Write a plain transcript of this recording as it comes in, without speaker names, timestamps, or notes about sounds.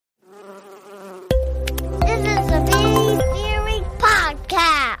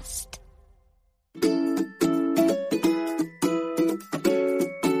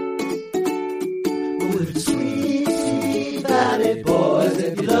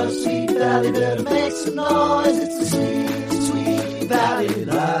loves Sweet Valley, better make some noise. It's the Sweet, Sweet Valley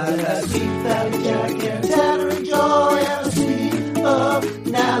Live. Sweet Valley Jack and Tanner and Joy, and a sweet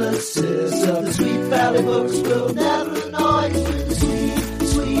analysis of the Sweet Valley books will never annoy you. With the Sweet,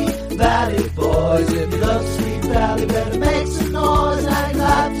 Sweet Valley boys. If you love Sweet Valley, better make some noise. Now your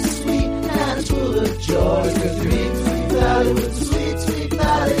life is sweet and it's full of joy, because you're in Sweet Valley with the Sweet, Sweet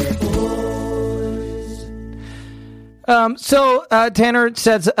Valley boys. So Tanner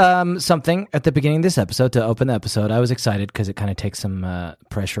said something at the beginning of this episode to open the episode. I was excited because it kind of takes some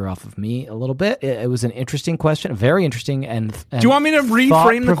pressure off of me a little bit. It was an interesting question, very interesting, and do you want me to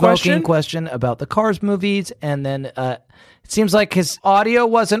reframe the question about the Cars movies? And then it seems like his audio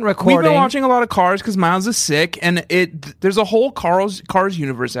wasn't recording. We've been watching a lot of Cars because Miles is sick, and there's a whole Cars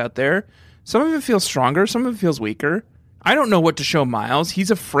universe out there. Some of it feels stronger, some of it feels weaker. I don't know what to show Miles.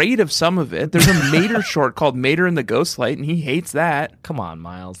 He's afraid of some of it. There's a Mater short called Mater and the Ghostlight, and he hates that. Come on,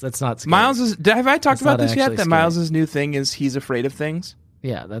 Miles. That's not scary. Have I talked about this yet? That scary. Miles' new thing is he's afraid of things?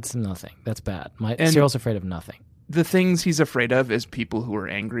 Yeah, that's nothing. That's bad. Cyril's afraid of nothing. The things he's afraid of is people who are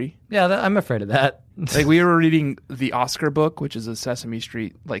angry. Yeah, I'm afraid of that. Like, we were reading the Oscar book, which is a Sesame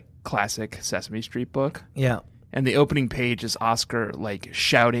Street, like, classic Sesame Street book. Yeah. And the opening page is Oscar, like,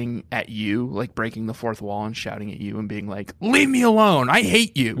 shouting at you, like, breaking the fourth wall and shouting at you and being like, leave me alone, I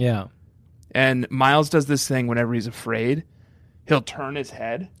hate you. Yeah. And Miles does this thing whenever he's afraid. He'll turn his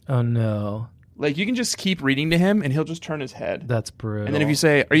head. Oh, no. Like, you can just keep reading to him, and he'll just turn his head. That's brutal. And then if you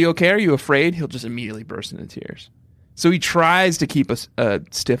say, are you okay, are you afraid? He'll just immediately burst into tears. So he tries to keep a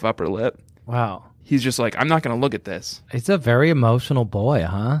stiff upper lip. Wow. He's just like, I'm not going to look at this. He's a very emotional boy,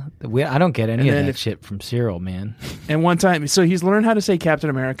 huh? I don't get any of that shit from Cyril, man. And one time, so he's learned how to say Captain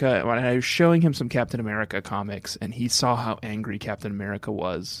America, and I was showing him some Captain America comics, and he saw how angry Captain America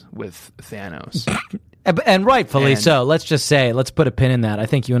was with Thanos. And rightfully so. Let's just say, let's put a pin in that. I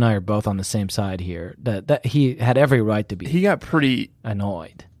think you and I are both on the same side here. That he had every right to be. He got pretty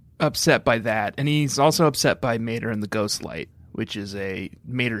annoyed, upset by that, and he's also upset by Mater and the Ghostlight, which is a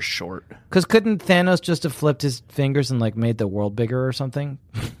Mater short. Because couldn't Thanos just have flipped his fingers and like made the world bigger or something?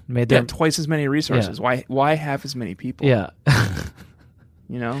 Twice as many resources. Yeah. Why half as many people? Yeah.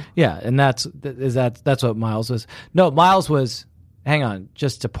 You know? Yeah, and that's what Miles was. No, Miles was, hang on,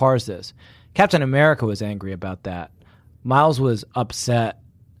 just to parse this. Captain America was angry about that. Miles was upset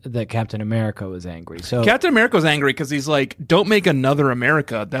that Captain America was angry. So Captain America was angry because he's like, don't make another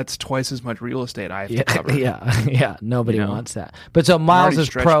America. That's twice as much real estate I have to cover. Yeah. Nobody wants that. But so Miles is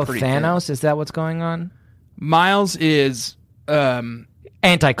pro Thanos? Is that what's going on? Miles is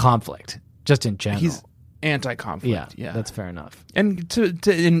anti-conflict, just in general. He's anti-conflict. Yeah, that's fair enough. And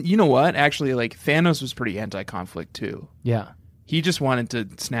and you know what? Actually, like, Thanos was pretty anti-conflict too. Yeah. He just wanted to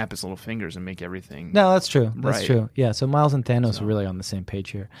snap his little fingers and make everything. No, that's true. That's right. true. Yeah, so Miles and Thanos are really on the same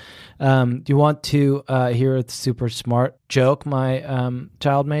page here. Do you want to hear the super smart joke my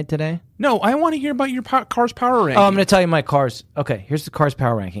child made today? No, I want to hear about your Cars power ranking. Oh, I'm going to tell you my Cars. Okay, here's the Cars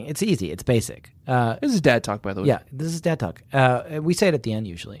power ranking. It's easy. It's basic. This is dad talk, by the way. Yeah, this is dad talk. We say it at the end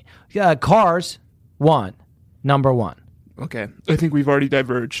usually. Cars 1, number 1. Okay, I think we've already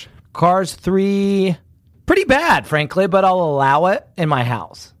diverged. Cars 3... pretty bad, frankly, but I'll allow it in my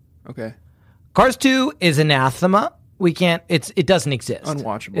house. Okay. Cars 2 is anathema. We can't. It doesn't exist.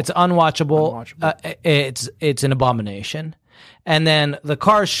 Unwatchable. It's unwatchable. It's an abomination. And then the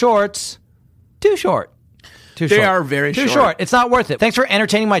Cars shorts, too short. They are very too short. It's not worth it. Thanks for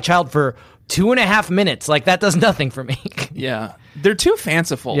entertaining my child for 2.5 minutes. Like, that does nothing for me. Yeah, they're too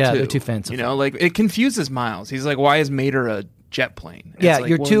fanciful. Yeah, too. they're too fanciful. You know, like, it confuses Miles. He's like, why is Mater a jet plane? Yeah,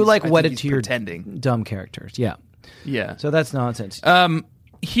 you're too wedded to your pretending dumb characters. Yeah. So that's nonsense.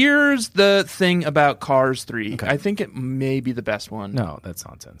 Here's the thing about Cars 3. Okay. I think it may be the best one. No, that's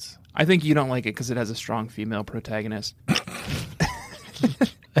nonsense. I think you don't like it because it has a strong female protagonist.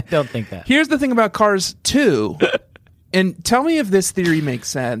 I don't think that. Here's the thing about Cars 2, and tell me if this theory makes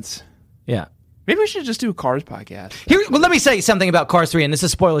sense. Yeah. Maybe we should just do a Cars podcast. Well, let me say something about Cars 3, and this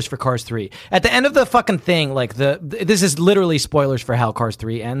is spoilers for Cars 3. At the end of the fucking thing, like, this is literally spoilers for how Cars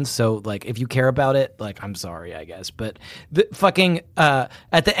 3 ends, so, like, if you care about it, like, I'm sorry, I guess. But the fucking, at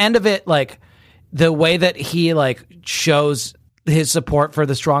the end of it, like, the way that he, like, shows his support for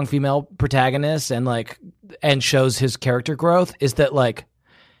the strong female protagonist and shows his character growth is that, like,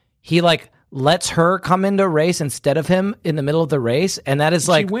 he, like, lets her come into race instead of him in the middle of the race, and that is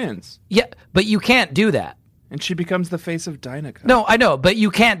like... She wins. Yeah, but you can't do that. And she becomes the face of Dynaco. No, I know, but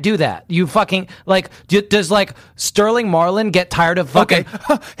you can't do that. You fucking... Like, does, like, Sterling Marlin get tired of fucking...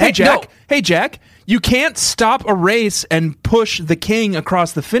 Okay. Hey, Jack, you can't stop a race and push the king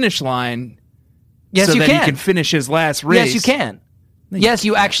across the finish line yes, so you that can. he can finish his last race. Yes, you can. Yes,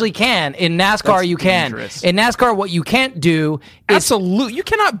 you actually can. In NASCAR, That's you can. dangerous. In NASCAR, what you can't do is... Absolutely. You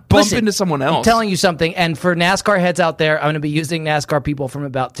cannot bump into someone else. I'm telling you something. And for NASCAR heads out there, I'm going to be using NASCAR people from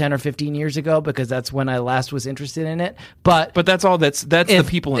about 10 or 15 years ago because that's when I last was interested in it. But that's all. That's the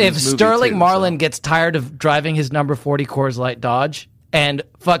people in this movie. If Sterling too, Marlin gets tired of driving his number 40 Coors Light Dodge and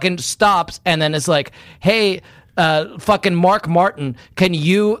fucking stops and then it's like, hey... fucking Mark Martin, can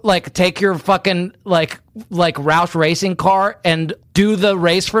you like take your fucking like Roush racing car and do the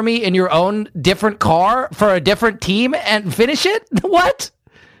race for me in your own different car for a different team and finish it? What?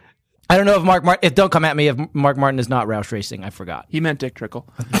 I don't know if Mark Martin. Don't come at me if Mark Martin is not Roush racing. I forgot. He meant Dick Trickle.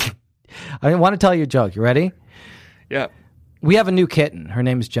 I want to tell you a joke. You ready? Yeah. We have a new kitten. Her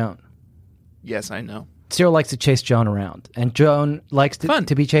name is Joan. Yes, I know. Cyril likes to chase Joan around, and Joan likes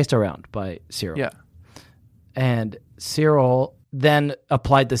to be chased around by Cyril. Yeah. And Cyril then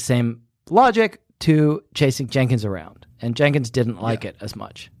applied the same logic to chasing Jenkins around. And Jenkins didn't like it as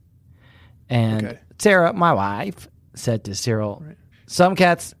much. And Sarah, my wife, said to Cyril, some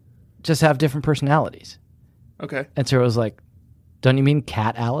cats just have different personalities. Okay. And Cyril was like, don't you mean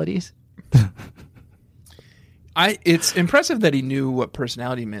cat-alities? It's impressive that he knew what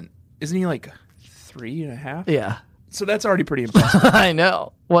personality meant. Isn't he like 3.5? Yeah. So that's already pretty impressive. I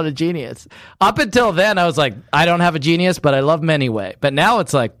know. What a genius. Up until then, I was like, I don't have a genius, but I love him anyway. But now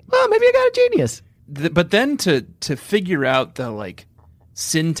it's like, well, maybe I got a genius. But then to figure out the like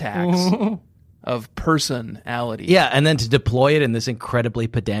syntax of personality. Yeah, and then to deploy it in this incredibly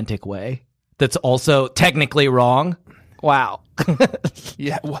pedantic way that's also technically wrong. Wow.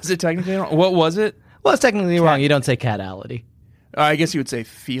 Yeah, was it technically wrong? What was it? Well, it's technically wrong. You don't say catality. I guess you would say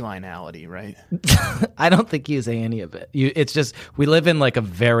felinality, right? I don't think you say any of it. It's just we live in like a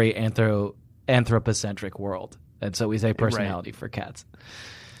very anthropocentric world, and so we say personality for cats.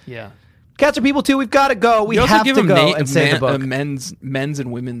 Yeah, cats are people too. We've got to go. We have to go and say the book. Men's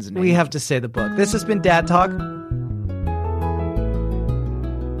and women's names. We have to say the book. This has been Dad Talk.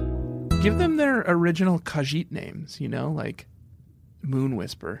 Give them their original Khajiit names. You know, like Moon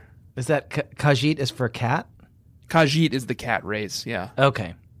Whisper. Is that Khajiit is for cat? Khajiit is the cat race, yeah.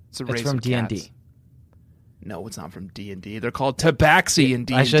 Okay. It's a race from of D&D. cats. No, it's not from D&D. They're called Tabaxi in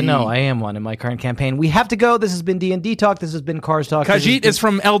D&D. I should know. I am one in my current campaign. We have to go. This has been D&D Talk. This has been Cars Talk. Khajiit is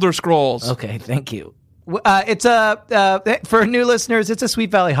from Elder Scrolls. Okay, thank you. It's for new listeners, it's a Sweet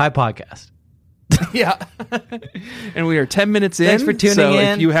Valley High podcast. Yeah. And we are 10 minutes in. Thanks for tuning so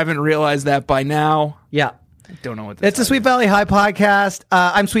in. If you haven't realized that by now, yeah. I don't know what this is. It's a Sweet Valley High podcast.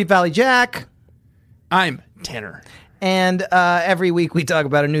 I'm Sweet Valley Jack. I'm Tanner. And every week we talk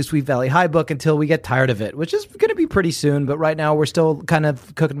about a new Sweet Valley High book until we get tired of it, which is going to be pretty soon. But right now we're still kind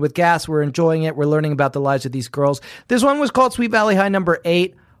of cooking with gas. We're enjoying it. We're learning about the lives of these girls. This one was called Sweet Valley High number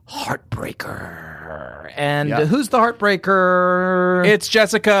 8, Heartbreaker. And who's the Heartbreaker? It's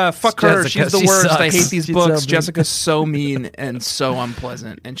Jessica. Fuck her. Jessica. She's the She worst. sucks. I hate these She's books. so Jessica's so mean and so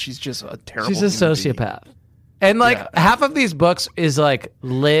unpleasant. And she's just a terrible She's a sociopath. And half of these books is like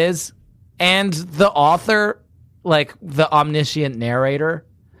Liz and the author, like the omniscient narrator,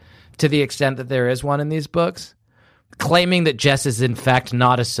 to the extent that there is one in these books, claiming that Jess is in fact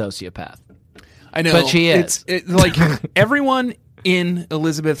not a sociopath. I know. But she is. It's like everyone in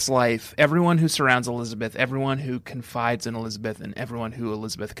Elizabeth's life, everyone who surrounds Elizabeth, everyone who confides in Elizabeth, and everyone who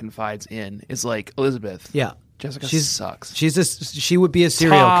Elizabeth confides in is like, Elizabeth. Yeah. Jessica sucks. She would be a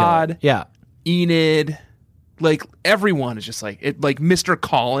serial Todd, killer. Yeah. Enid. Like, everyone is just like Mr.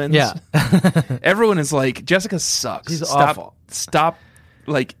 Collins. Yeah. Everyone is like, Jessica sucks. She's awful. Stop,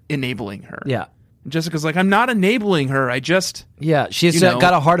 like, enabling her. Yeah. Jessica's like, I'm not enabling her. I just... Yeah, she's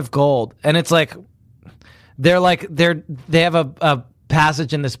got a heart of gold. And it's like, they have a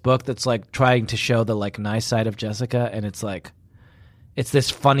passage in this book that's like trying to show the like nice side of Jessica. And it's like, it's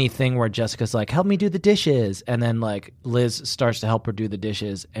this funny thing where Jessica's like, help me do the dishes. And then like Liz starts to help her do the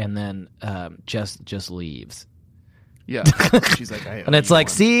dishes. And then Jess just leaves. Yeah. She's like, and it's like,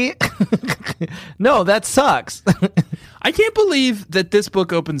 see? No, that sucks. I can't believe that this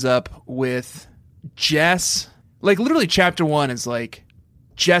book opens up with Jess. Like, literally, chapter 1 is like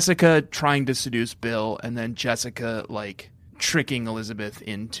Jessica trying to seduce Bill, and then Jessica, like, tricking Elizabeth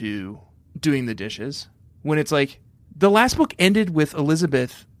into doing the dishes. When it's like, the last book ended with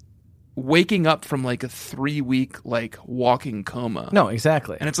Elizabeth waking up from like a 3-week like walking coma. No,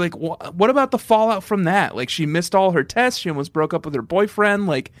 exactly. And it's like, what about the fallout from that? Like, she missed all her tests. She almost broke up with her boyfriend.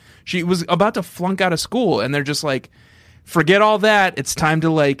 Like, she was about to flunk out of school, and they're just like, forget all that. It's time to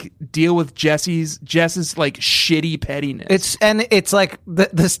like deal with Jess's like shitty pettiness. It's like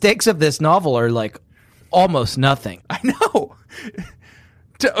the stakes of this novel are like almost nothing. I know.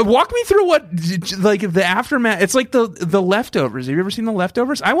 Walk me through what, like, the aftermath. It's like the Leftovers. Have you ever seen The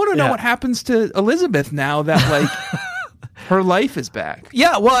Leftovers? I want to know what happens to Elizabeth now that, like, her life is back.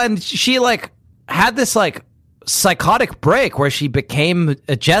 Yeah, well, and she, like, had this, like, psychotic break where she became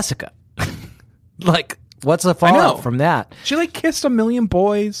a Jessica. Like, what's the fallout from that? She, like, kissed a million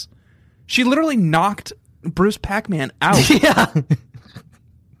boys. She literally knocked Bruce Pac-Man out. Yeah.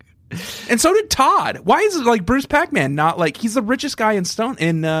 And so did Todd. Why is it like Bruce Pac-Man not like he's the richest guy in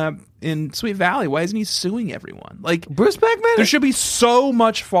Sweet Valley? Why isn't he suing everyone? Like Bruce Pac-Man? There should be so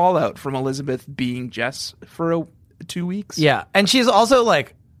much fallout from Elizabeth being Jess for 2 weeks. Yeah, and she's also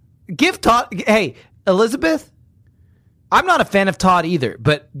like, give Todd. Hey, Elizabeth. I'm not a fan of Todd either,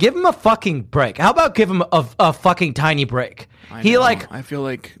 but give him a fucking break. How about give him a fucking tiny break? I feel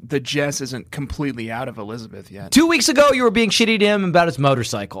like the Jess isn't completely out of Elizabeth yet. 2 weeks ago, you were being shitty to him about his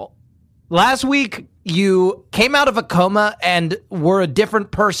motorcycle. Last week, you came out of a coma and were a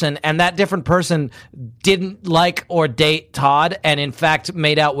different person, and that different person didn't like or date Todd, and in fact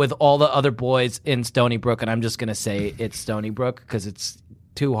made out with all the other boys in Stony Brook. And I'm just going to say it's Stony Brook because it's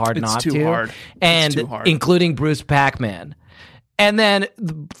too hard not to. It's too hard. And it's too hard. Including Bruce Pac-Man. And then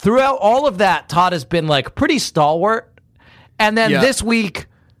throughout all of that, Todd has been like pretty stalwart. And then this week,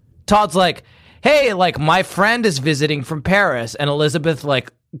 Todd's like, hey, like my friend is visiting from Paris. And Elizabeth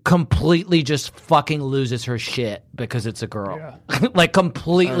like completely just fucking loses her shit because it's a girl. Yeah. Like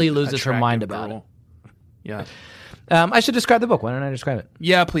completely loses her mind about it. Yeah. I should describe the book. Why don't I describe it?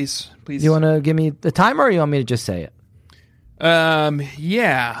 Yeah, please. You want to give me the timer or you want me to just say it?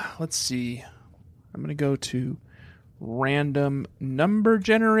 Yeah, let's see. I'm going to go to random number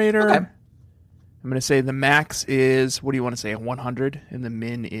generator. Okay. I'm going to say the max is, what do you want to say, 100? And the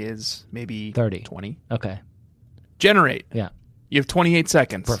min is maybe 30. 20. Okay. Generate. Yeah. You have 28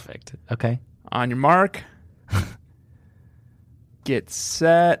 seconds. Perfect. Okay. On your mark. Get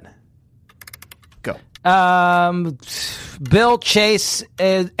set. Go. Bill Chase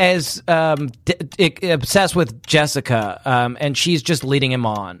is obsessed with Jessica, and she's just leading him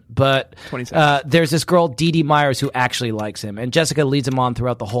on. But 20 seconds. There's this girl, Dee Dee Myers, who actually likes him, and Jessica leads him on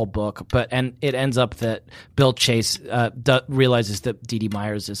throughout the whole book. And it ends up that Bill Chase realizes that Dee Dee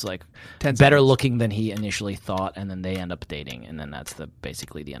Myers is like better looking than he initially thought, and then they end up dating, and then that's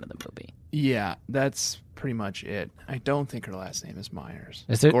basically the end of the movie. Yeah, that's pretty much it. I don't think her last name is Myers.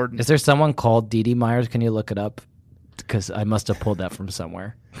 Is there Gordon. Is there someone called Dee Dee Myers? Can you look it up? Because I must have pulled that from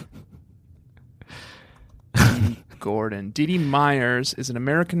somewhere. Gordon. Dee Dee Myers is an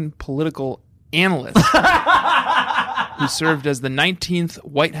American political analyst who served as the 19th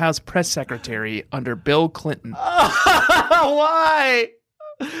White House press secretary under Bill Clinton. Why?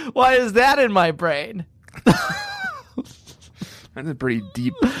 Why is that in my brain? That's a pretty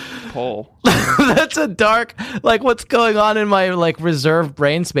deep pull. That's a dark, like, what's going on in my, like, reserved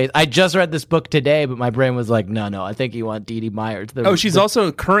brain space? I just read this book today, but my brain was like, no, I think you want Dee Dee Myers. She's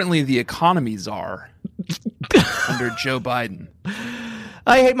also currently the economy czar under Joe Biden.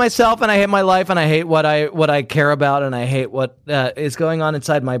 I hate myself, and I hate my life, and I hate what I care about, and I hate what is going on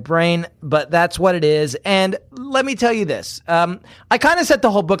inside my brain, but that's what it is. And let me tell you this. I kind of said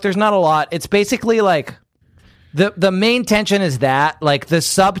the whole book, there's not a lot. It's basically like... The main tension is that, like, the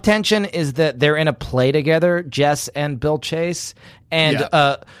sub-tension is that they're in a play together, Jess and Bill Chase, and,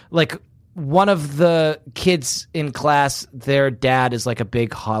 like, one of the kids in class, their dad is, like, a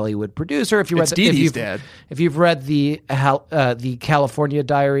big Hollywood producer. If you've read the California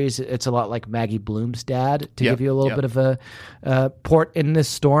Diaries, it's a lot like Maggie Bloom's dad, to give you a little bit of a port in this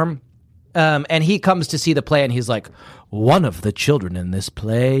storm. And he comes to see the play, and he's like, one of the children in this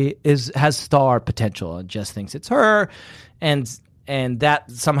play has star potential, and Jess thinks it's her, and that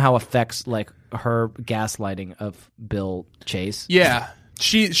somehow affects like her gaslighting of Bill Chase. Yeah,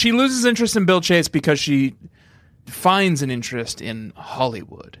 she loses interest in Bill Chase because she finds an interest in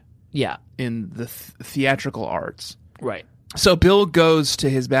Hollywood. Yeah, in the theatrical arts. Right. So Bill goes to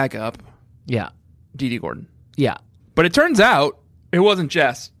his backup. Yeah, Dee Dee Gordon. Yeah, but it turns out it wasn't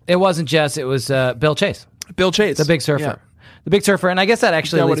Jess. It wasn't Jess. It was Bill Chase. Bill Chase. The Big Surfer. Yeah. The Big Surfer. And I guess that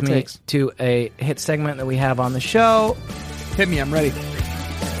actually leads me takes. to a hit segment that we have on the show. Hit me. I'm ready.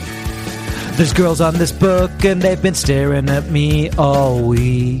 There's girls on this book, and they've been staring at me all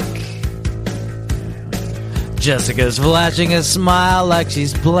week. Jessica's flashing a smile like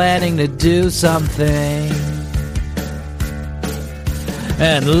she's planning to do something.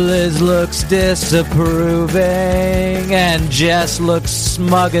 And Liz looks disapproving, and Jess looks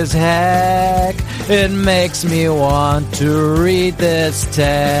smug as heck. It makes me want to read this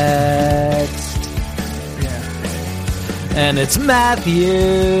text. And it's Matthews,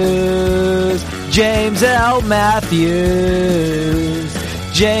 James L. Matthews,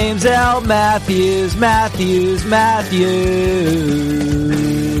 James L. Matthews. And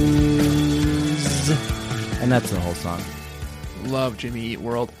that's the whole song. Love Jimmy Eat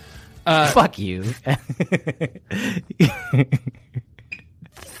World. Fuck you.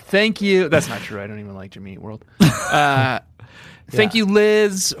 Thank you. That's not true. I don't even like Jimmy Eat World. Thank you,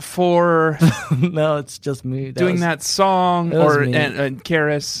 Liz, for no, it's just me doing that song, and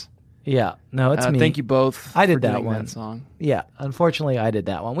Karis. Yeah, no, it's me. Thank you both. I did for that doing one. That song. Yeah, unfortunately, I did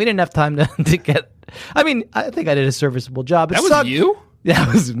that one. We didn't have time to get. I mean, I think I did a serviceable job. That was you?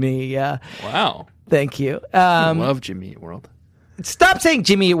 That was me. Yeah. Wow. Thank you. I love Jimmy Eat World. Stop saying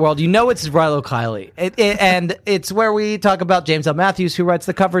Jimmy Eat World. You know it's Rilo Kiley. And it's where we talk about James L. Matthews, who writes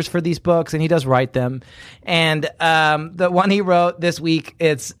the covers for these books, and he does write them. And the one he wrote this week,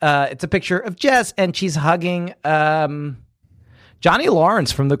 it's a picture of Jess, and she's hugging Johnny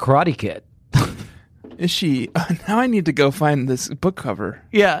Lawrence from The Karate Kid. Is she? Now I need to go find this book cover.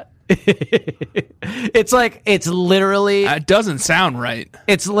 Yeah. It's literally... It doesn't sound right.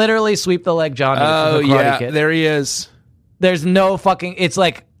 It's literally Sweep the Leg Johnny from The Karate Kid. There he is. There's no fucking... It's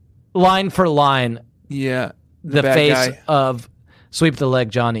like line for line. Yeah. The face guy of Sweep the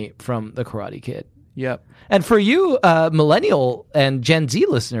Leg Johnny from The Karate Kid. Yep. And for you millennial and Gen Z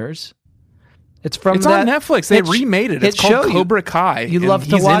listeners, it's on Netflix. They remade it. It's called Cobra Kai. You love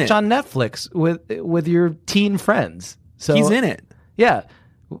to watch on Netflix with your teen friends. So he's in it. Yeah.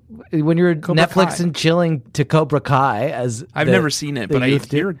 When you're Cobra Netflix Kai. and chilling to Cobra Kai, as I've never seen it, but I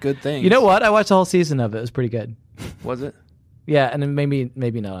hear good things. You know what? I watched the whole season of it. It was pretty good. Was it? Yeah, and then maybe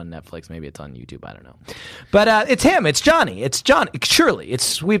not on Netflix. Maybe it's on YouTube. I don't know. But it's him. It's Johnny. It's Johnny. Surely it's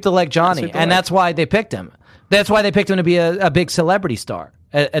Sweep the Leg Johnny, and that's why they picked him. That's why they picked him to be a big celebrity star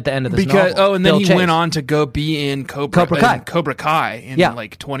at the end of this novel. Oh, and then Bill he Chase. went on to go be in Cobra Kai in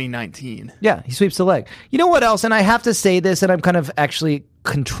like 2019. Yeah, he sweeps the leg. You know what else? And I have to say this, and I'm kind of actually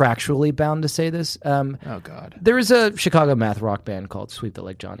contractually bound to say this. Oh God, there is a Chicago math rock band called Sweep the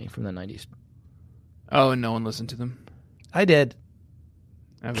Leg Johnny from the 90s. Oh, and no one listened to them. I did.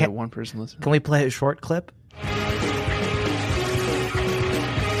 I've got one person listening. Can we play a short clip?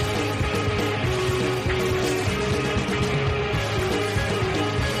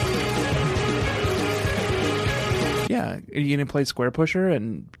 Yeah, are you gonna play Square Pusher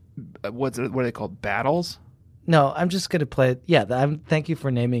and what are they called? Battles? No, I'm just gonna play. Yeah, thank you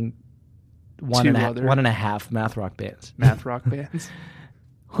for naming one and a half math rock bands. Math rock bands.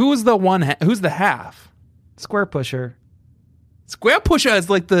 Who's the one? Who's the half? Square Pusher. Square Pusher is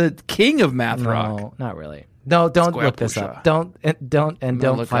like the king of math rock. No, not really. No, don't Square look this Pusher. up. Don't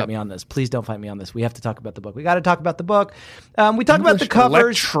fight me on this. Please don't fight me on this. We have to talk about the book. We got to talk about the book. We talk about the covers.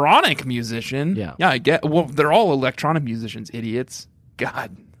 Electronic musician. Yeah, I get. Well, they're all electronic musicians, idiots.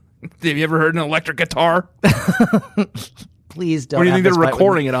 God, have you ever heard an electric guitar? Please don't. What do you think they're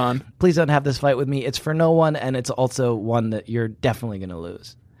recording it on? Please don't have this fight with me. It's for no one, and it's also one that you're definitely going to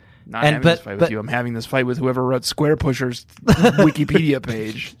lose. Not having this fight with you. I'm having this fight with whoever wrote Square Pusher's Wikipedia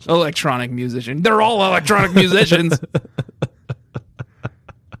page. Electronic musician. They're all electronic musicians.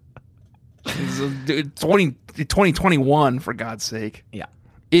 2021, for God's sake. Yeah.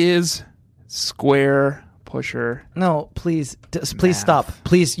 Is Square Pusher. No, please stop.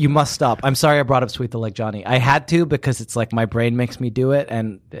 Please, you must stop. I'm sorry I brought up Sweep the Leg Johnny. I had to because it's like my brain makes me do it.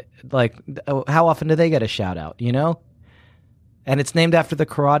 And like, how often do they get a shout out, you know? And it's named after the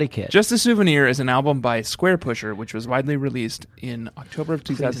Karate Kid. Just a Souvenir is an album by Square Pusher, which was widely released in October of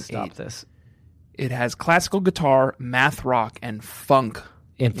 2008. Please stop this. It has classical guitar, math rock, and funk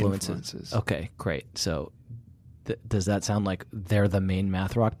influences. Okay, great. So does that sound like they're the main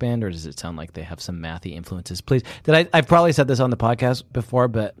math rock band, or does it sound like they have some mathy influences? Please. I've probably said this on the podcast before,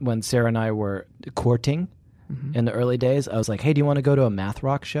 but when Sarah and I were courting in the early days, I was like, hey, do you want to go to a math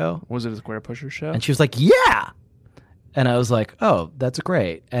rock show? Was it a Square Pusher show? And she was like, yeah! And I was like, oh, that's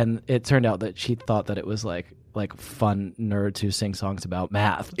great. And it turned out that she thought that it was like fun nerds who sing songs about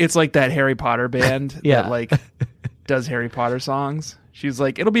math. It's like that Harry Potter band yeah. that like does Harry Potter songs. She's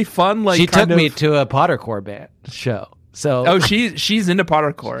like, it'll be fun. Like she took me to a Pottercore band show. So she's into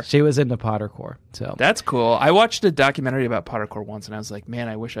Pottercore. She was into Pottercore. So that's cool. I watched a documentary about Pottercore once, and I was like, man,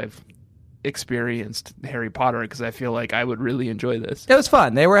 I wish I've experienced Harry Potter because I feel like I would really enjoy this. It was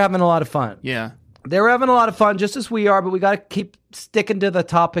fun. They were having a lot of fun. Yeah. They were having a lot of fun, just as we are, but we got to keep sticking to the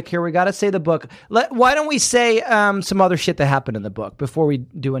topic here. We got to say the book. Why don't we say some other shit that happened in the book before we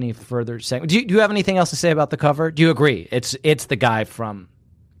do any further saying? Do you have anything else to say about the cover? Do you agree? It's the guy from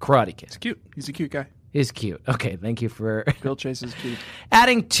Karate Kid. It's cute. He's a cute guy. He's cute. Okay, thank you for Bill Chase is cute.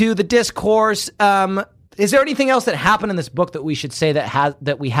 Adding to the discourse. Is there anything else that happened in this book that we should say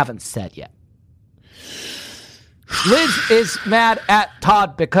that we haven't said yet? Liz is mad at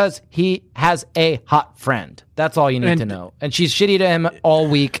Todd because he has a hot friend. That's all you need to know. And she's shitty to him all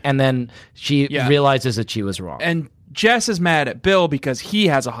week, and then she realizes that she was wrong. And Jess is mad at Bill because he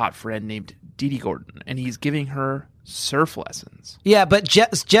has a hot friend named Dee Dee Gordon, and he's giving her surf lessons. Yeah, but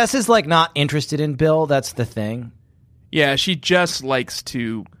Jess is like not interested in Bill. That's the thing. Yeah, she just likes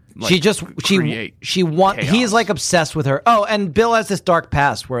to. Like, create chaos. He's like obsessed with her. Oh, and Bill has this dark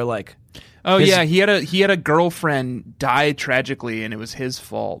past where like. Oh yeah, he had a girlfriend die tragically, and it was his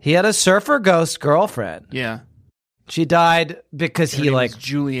fault. He had a surfer ghost girlfriend. Yeah, she died because her he name like was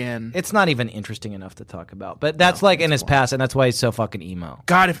Julianne. It's not even interesting enough to talk about, but that's in his past, and that's why he's so fucking emo.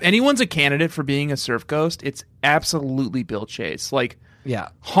 God, if anyone's a candidate for being a surf ghost, it's absolutely Bill Chase. Like, yeah,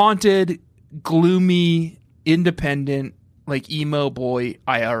 haunted, gloomy, independent, like emo boy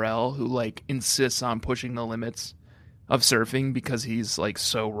IRL who like insists on pushing the limits of surfing because he's like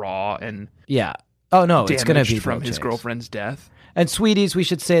so raw and it's gonna be from his girlfriend's death. And sweeties, we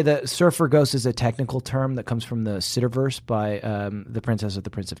should say that surfer ghost is a technical term that comes from the Sitterverse by the Princess of the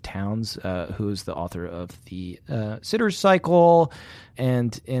Prince of Towns, who's the author of the Sitter's Cycle,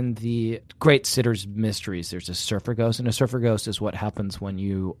 and in the Great Sitter's Mysteries, there's a surfer ghost, and a surfer ghost is what happens when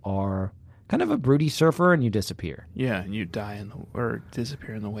you are kind of a broody surfer and you disappear. Yeah, and you die or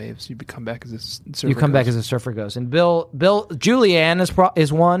disappear in the waves. You come back as a surfer. You come back as a surfer ghost. And Julianne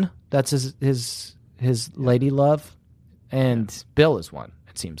is one. That's his lady love, and Bill is one.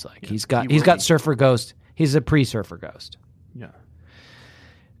 It seems like he's got surfer ghost. He's a pre-surfer ghost. Yeah.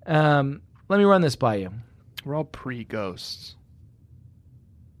 Let me run this by you. We're all pre-ghosts.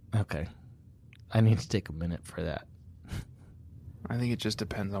 Okay. I need to take a minute for that. I think it just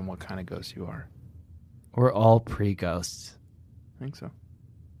depends on what kind of ghost you are. We're all pre-ghosts. I think so.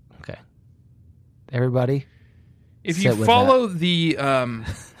 Okay. Everybody? If you follow the...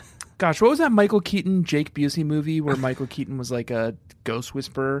 gosh, what was that Michael Keaton, Jake Busey movie where Michael Keaton was like a ghost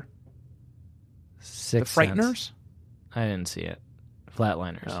whisperer? Sixth The Frighteners? Sense. I didn't see it.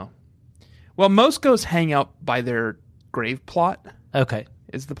 Flatliners. Oh. Well, most ghosts hang out by their grave plot. Okay.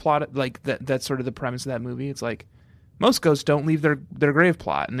 Is the plot... Like, that's sort of the premise of that movie. It's like... Most ghosts don't leave their grave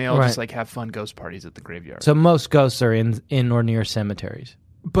plot, and they all just like have fun ghost parties at the graveyard. So most ghosts are in or near cemeteries.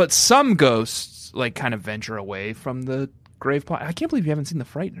 But some ghosts like kind of venture away from the grave plot. I can't believe you haven't seen The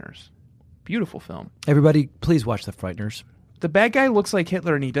Frighteners. Beautiful film. Everybody, please watch The Frighteners. The bad guy looks like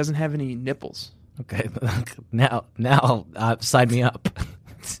Hitler, and he doesn't have any nipples. Okay, now, sign me up.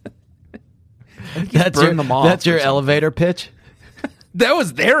 That's your elevator pitch? That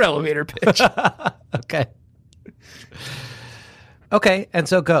was their elevator pitch. Okay. Okay, and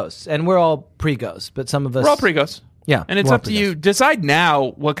so ghosts. And we're all pre-ghosts, but some of us... We're all pre-ghosts. Yeah. And it's up to you. Decide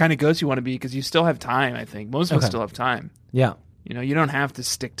now what kind of ghost you want to be, because you still have time, I think. Most of us still have time. Yeah. You know, you don't have to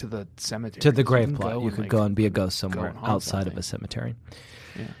stick to the cemetery. To the grave plot. You could go and be a ghost somewhere outside of a cemetery.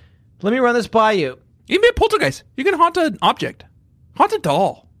 Yeah. Let me run this by you. You can be a poltergeist. You can haunt an object. Haunt a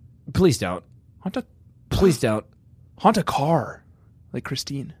doll. Please don't. Please don't. Haunt a car. Like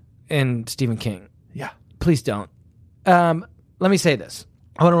Christine. And Stephen King. Yeah. Please don't. Let me say this.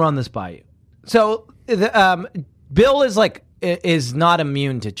 I want to run this by you. So, Bill is not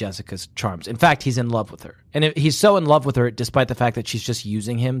immune to Jessica's charms. In fact, he's in love with her. And he's so in love with her despite the fact that she's just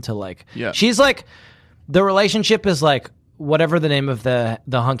using him to like... Yeah. She's like... The relationship is like whatever the name of the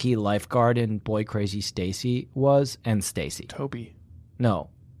hunky lifeguard in Boy Crazy Stacy was, and Stacy. Toby. No,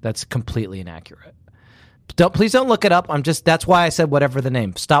 that's completely inaccurate. Please don't look it up. That's why I said whatever the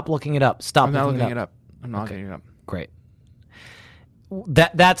name. Stop looking it up. I'm not looking it up. I'm not looking it up. Great.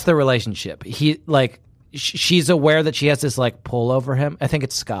 That's the relationship. She's aware that she has this like pull over him. I think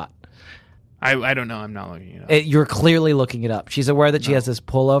it's Scott. I don't know. I'm not looking it up. You're clearly looking it up. She's aware that she has this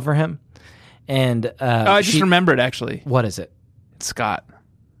pull over him. And I just remembered, actually. What is it? It's Scott.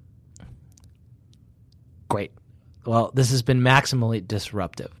 Great. Well, this has been maximally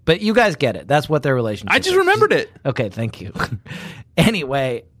disruptive. But you guys get it. That's what their relationship is. I just remembered it. Okay, thank you.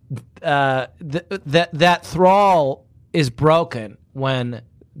 Anyway, that thrall is broken when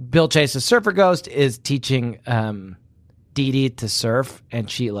Bill Chase's surfer ghost is teaching Dee Dee to surf, and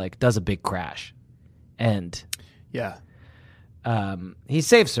she like does a big crash. And yeah. He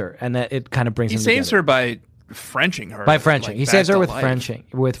saves her, and that it kind of brings him together. He saves her by Frenching her. By Frenching. Like, he saves her with life. Frenching,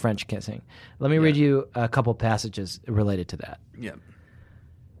 with French kissing. Let me read you a couple passages related to that. Yeah.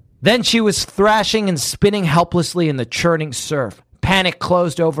 Then she was thrashing and spinning helplessly in the churning surf. Panic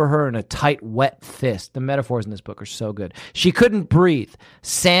closed over her in a tight, wet fist. The metaphors in this book are so good. She couldn't breathe.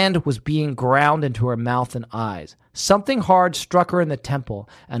 Sand was being ground into her mouth and eyes. Something hard struck her in the temple,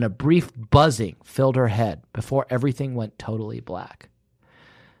 and a brief buzzing filled her head before everything went totally black.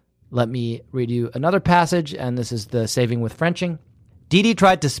 Let me read you another passage, and this is the Saving with Frenching. Dee Dee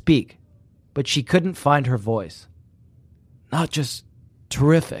tried to speak, but she couldn't find her voice. Not just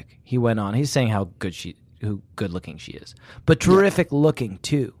terrific, he went on. He's saying how good looking she is, but terrific looking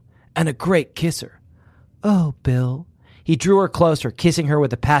too, and a great kisser. Oh, Bill. He drew her closer, kissing her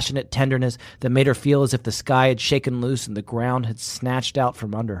with a passionate tenderness that made her feel as if the sky had shaken loose and the ground had snatched out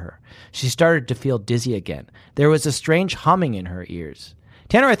from under her. She started to feel dizzy again. There was a strange humming in her ears.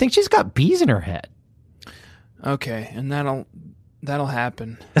 Tanner, I think she's got bees in her head. Okay, and that'll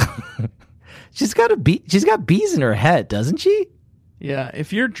happen. She's got bees in her head, doesn't she? Yeah,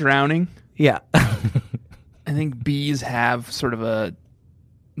 if you're drowning, yeah. I think bees have sort of a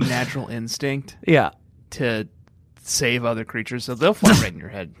natural instinct. Yeah. To save other creatures, so they'll fly right in your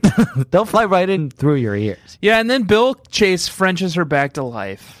head. They'll fly right in through your ears. Yeah, and then Bill Chase Frenches her back to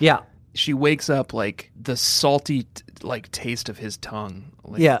life. Yeah. She wakes up like the salty taste of his tongue.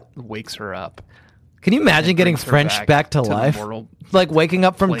 Wakes her up. Can you imagine getting French back to life? Like waking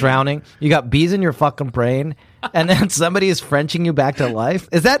up from drowning, you got bees in your fucking brain, and then somebody is Frenching you back to life?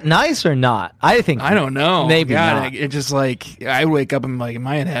 Is that nice or not? I don't know. Maybe not. It just I wake up and I'm like, am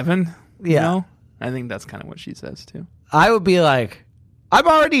I in heaven? Yeah. You know? I think that's kind of what she says too. I would be like, I'm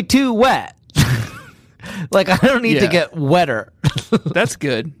already too wet. Like, I don't need to get wetter. That's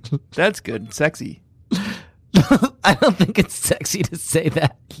good. That's good. Sexy. I don't think it's sexy to say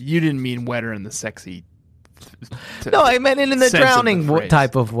that. You didn't mean wetter in the sexy. No, I meant it in the drowning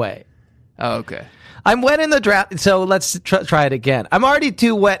type of way. Oh, okay. I'm wet in the drown. So let's try it again. I'm already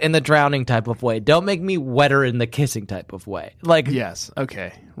too wet in the drowning type of way. Don't make me wetter in the kissing type of way. Like, yes.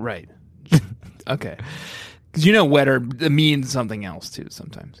 Okay. Right. Okay. Because wetter means something else too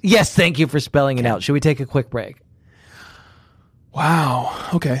sometimes. Yes, thank you for spelling it out. Should we take a quick break? Wow.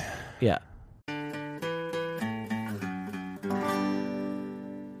 Okay. Yeah.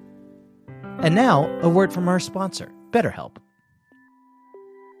 And now, a word from our sponsor, BetterHelp.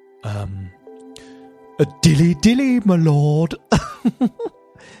 A dilly, my lord.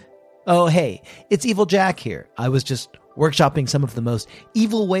 Oh, hey, it's Evil Jack here. I was just workshopping some of the most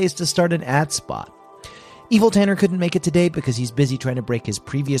evil ways to start an ad spot. Evil Tanner couldn't make it today because he's busy trying to break his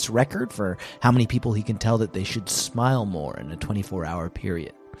previous record for how many people he can tell that they should smile more in a 24-hour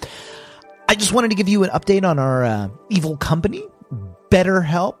period. I just wanted to give you an update on our evil company,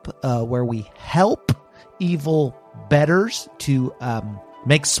 BetterHelp, where we help evil bettors to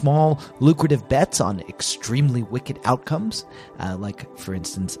make small, lucrative bets on extremely wicked outcomes. Like, for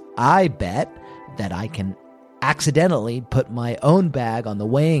instance, I bet that I can accidentally put my own bag on the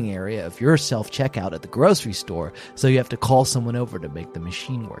weighing area of your self-checkout at the grocery store, so you have to call someone over to make the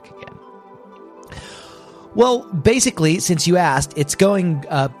machine work again. Well, basically, since you asked, it's going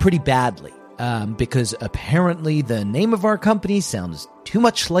pretty badly. Because apparently the name of our company sounds too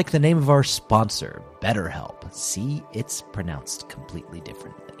much like the name of our sponsor, BetterHelp. See, it's pronounced completely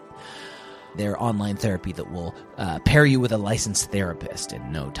differently. They're online therapy that will pair you with a licensed therapist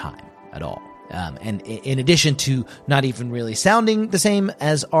in no time at all. And in addition to not even really sounding the same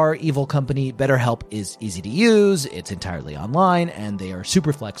as our evil company, BetterHelp is easy to use, it's entirely online, and they are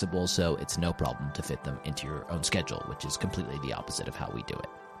super flexible, so it's no problem to fit them into your own schedule, which is completely the opposite of how we do it.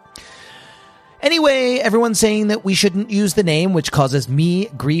 Anyway, everyone's saying that we shouldn't use the name, which causes me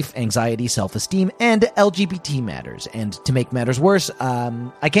grief, anxiety, self-esteem, and LGBT matters. And to make matters worse,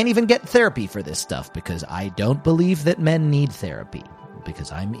 I can't even get therapy for this stuff because I don't believe that men need therapy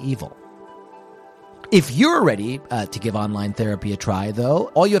because I'm evil. If you're ready to give online therapy a try, though,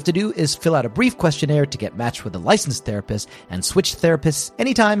 all you have to do is fill out a brief questionnaire to get matched with a licensed therapist and switch therapists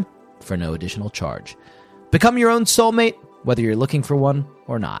anytime for no additional charge. Become your own soulmate, whether you're looking for one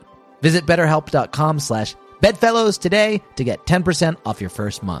or not. Visit BetterHelp.com/Bedfellows today to get 10% off your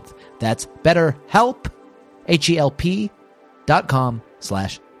first month. That's BetterHelp,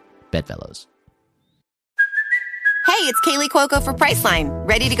 HELP.com/Bedfellows. Hey, it's Kaylee Cuoco for Priceline.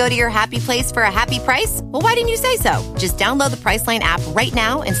 Ready to go to your happy place for a happy price? Well, why didn't you say so? Just download the Priceline app right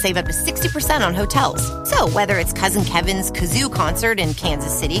now and save up to 60% on hotels. So whether it's Cousin Kevin's Kazoo Concert in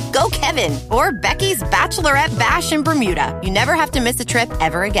Kansas City, go Kevin, or Becky's Bachelorette Bash in Bermuda, you never have to miss a trip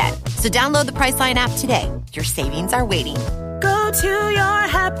ever again. So download the Priceline app today. Your savings are waiting. Go to your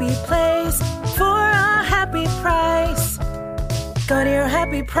happy place for a happy price. Go to your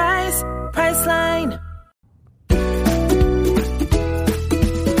happy price, Priceline.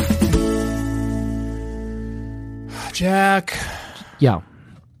 Jack. Yeah.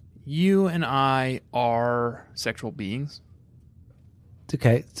 You and I are sexual beings. It's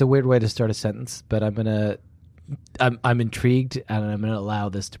okay. It's a weird way to start a sentence, but I'm intrigued and I'm gonna allow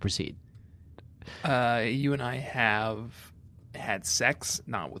this to proceed. You and I have had sex,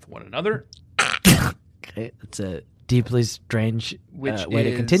 not with one another. Okay, it's a deeply strange Which way to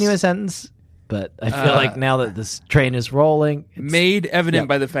is- continue a sentence, but I feel like now that this train is rolling, it's, Made evident Yep.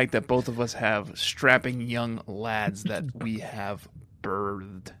 by the fact that both of us have strapping young lads that we have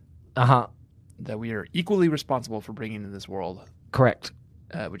birthed, that we are equally responsible for bringing into this world, correct.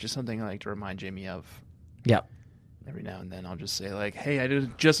 which is something I like to remind Jamie of. Yep. Every now and then I'll just say, like, hey, I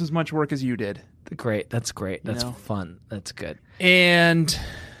did just as much work as you did. Great. That's great. That's know? fun. That's good. And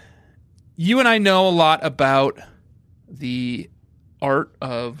you and I know a lot about the art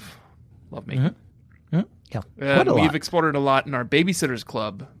of lovemaking. Yeah. Quite a We've lot. explored it a lot in our Babysitters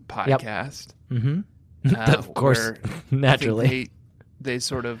Club podcast. Of course, where I think naturally. they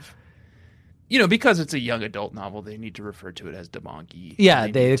sort of, you know, because it's a young adult novel, they need to refer to it as debonky. Yeah,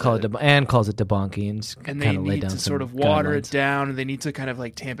 And they need call to- it Anne calls it debonky, and And they kind of lay need down to some sort of water it guidelines. down, and they need to kind of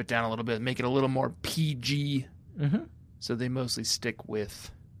like tamp it down a little bit, make it a little more PG. So they mostly stick with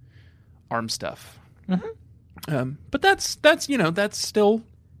arm stuff. But that's you know, that's still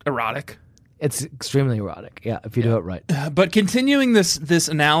erotic. It's extremely erotic. Yeah, if you do it right. But continuing this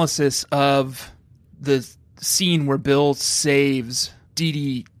analysis of the scene where Bill saves Dee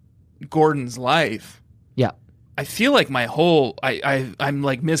Dee Gordon's life, Yeah. I feel like my whole I'm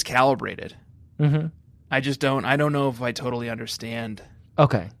like miscalibrated. I don't know if I totally understand.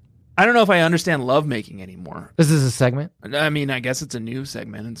 Okay. I don't know if I understand lovemaking anymore. This is a segment. I mean, I guess it's a new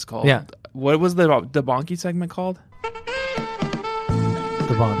segment. It's called Yeah. What was the Bonky segment called?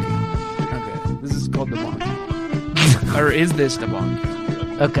 Debonky. Okay, this is called Debonky. Or is this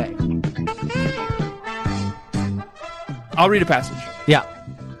Debonky? Okay. I'll read a passage. Yeah.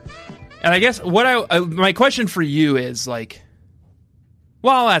 And I guess what my question for you is like,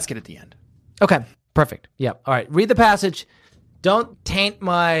 well, I'll ask it at the end. Okay. Perfect. Yeah. All right. Read the passage. Don't taint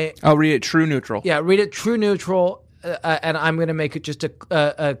my. I'll read it true neutral. Yeah. Read it true neutral, and I'm going to make it just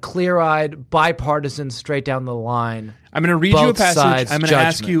a clear-eyed, bipartisan, straight down the line. I'm going to read you a Both passage. sides I'm going to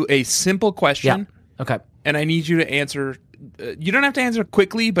ask judgment. you a simple question, Yeah. Okay. and I need you to answer. You don't have to answer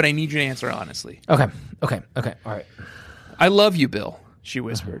quickly, but I need you to answer honestly. Okay. Okay. Okay. All right. I love you, Bill, she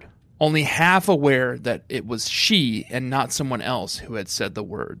whispered, only half aware that it was she and not someone else who had said the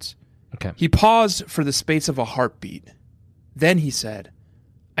words. Okay. He paused for the space of a heartbeat. Then he said,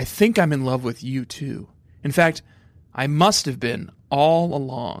 I think I'm in love with you too. In fact, I must have been all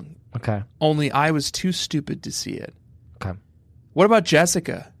along, Okay. only I was too stupid to see it. Okay. What about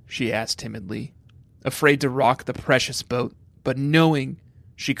Jessica? She asked timidly, afraid to rock the precious boat, but knowing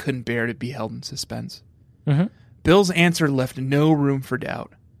she couldn't bear to be held in suspense. Bill's answer left no room for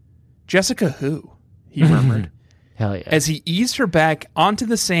doubt. Jessica who? He murmured, Hell yeah. as he eased her back onto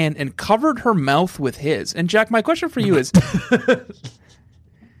the sand and covered her mouth with his. And Jack, my question for you is,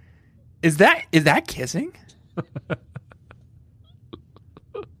 is that kissing?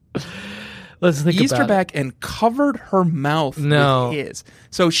 Let's think Eased about her back and covered her mouth No. with his.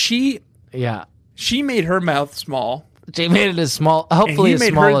 So she Yeah. made her mouth small. She made it as small, hopefully he as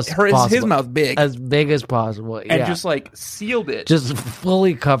made small her- as his possible. mouth big. As big as possible. And yeah. just like sealed it. Just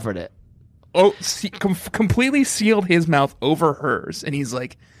fully covered it. Completely sealed his mouth over hers. And he's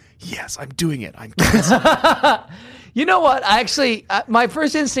like, yes, I'm doing it. I'm kissing. You know what? My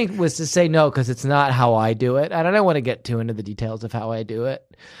first instinct was to say no because it's not how I do it. And I don't want to get too into the details of how I do it.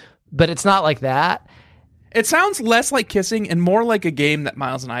 But it's not like that. It sounds less like kissing and more like a game that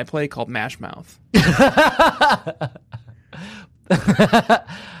Miles and I play called Mash Mouth.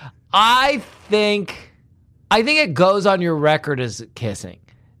 I think it goes on your record as kissing.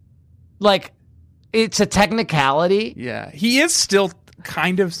 Like, it's a technicality. Yeah. He is still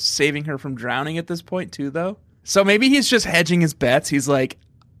kind of saving her from drowning at this point, too, though. So maybe he's just hedging his bets. He's like,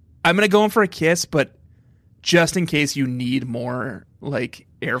 I'm going to go in for a kiss, but just in case you need more, like,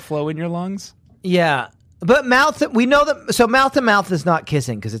 airflow in your lungs. Yeah. But we know that, so mouth to mouth is not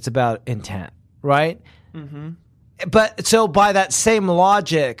kissing because it's about intent, right? Mm-hmm. But so by that same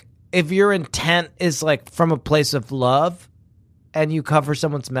logic, if your intent is like from a place of love and you cover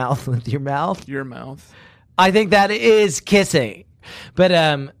someone's mouth with your mouth, I think that is kissing. But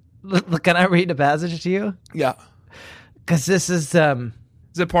can I read a passage to you? Yeah. Because this is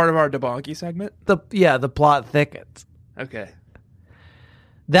Is it part of our debonky segment? the plot thickens. Okay.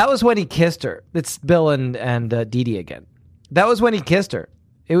 That was when he kissed her. It's Bill and Dee Dee again. That was when he kissed her.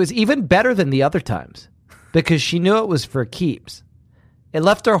 It was even better than the other times because she knew it was for keeps. It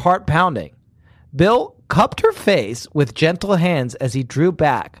left her heart pounding. Bill cupped her face with gentle hands as he drew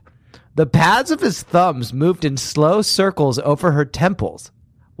back. The pads of his thumbs moved in slow circles over her temples,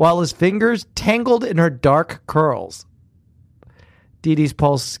 while his fingers tangled in her dark curls. Dee Dee's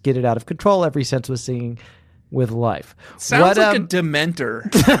pulse skidded out of control. Every sense was singing, with life. Sounds like a dementor.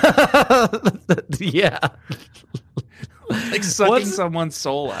 Yeah. Like sucking someone's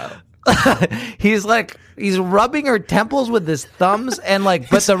soul out. He's rubbing her temples with his thumbs and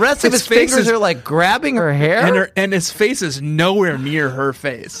but the rest of his fingers are like grabbing her hair. And his face is nowhere near her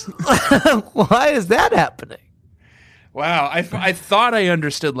face. Why is that happening? Wow, I thought I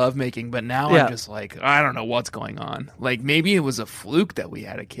understood lovemaking, but now I'm just like, I don't know what's going on. Like maybe it was a fluke that we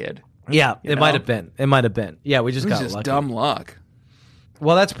had a kid. Yeah, it might have been. It might have been. Yeah, we just got just lucky. Dumb luck.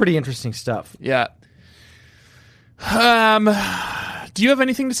 Well, that's pretty interesting stuff. Yeah. Do you have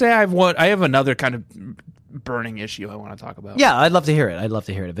anything to say? I have another kind of burning issue I want to talk about. Yeah, I'd love to hear it.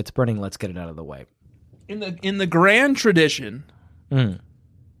 If it's burning, let's get it out of the way. In the grand tradition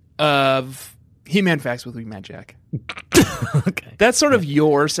of He-Man Facts with Wee-Man Jack. Okay. That's sort of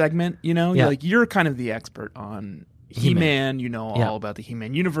your segment, you know? Yeah. You're kind of the expert on He-Man. You know all about the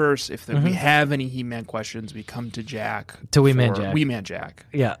He-Man universe. If we have any He-Man questions, we come to Jack. To Wee-Man Jack. Wee-Man Jack.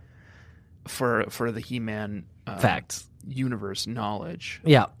 Yeah. For the He-Man facts. Universe knowledge.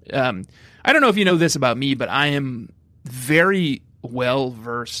 Yeah. I don't know if you know this about me, but I am very well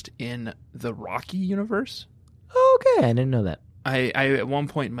versed in the Rocky universe. Okay, I didn't know that. I at one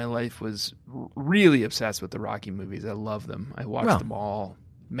point in my life was really obsessed with the Rocky movies. I love them. I watched them all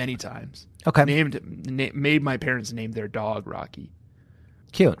many times. Okay. Made my parents name their dog Rocky.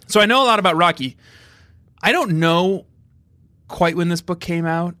 Cute. So I know a lot about Rocky. I don't know quite when this book came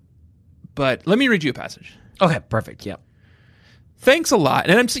out, but let me read you a passage. Okay, perfect. Yeah. Thanks a lot.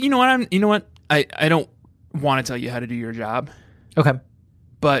 And you know what? I don't want to tell you how to do your job. Okay.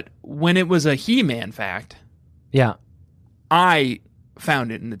 But when it was a He-Man fact, yeah, I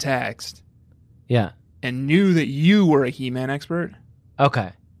found it in the text. Yeah. And knew that you were a He-Man expert.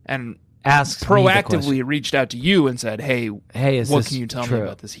 Okay. And proactively reached out to you and said, "Hey, what can you tell me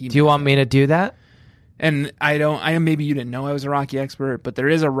about this He-Man?" Do you want me to do that? And maybe you didn't know I was a Rocky expert, but there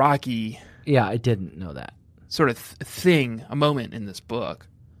is a Rocky. Yeah, I didn't know that. Sort of thing, a moment in this book.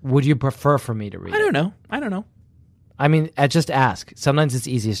 Would you prefer for me to read it? I don't know. I mean, just ask. Sometimes it's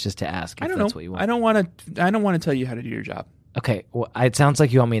easiest just to ask. I don't that's know. What you want. I don't want to tell you how to do your job. Okay. Well, it sounds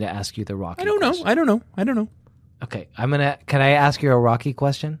like you want me to ask you the Rocky. I don't know. Okay. Can I ask you a Rocky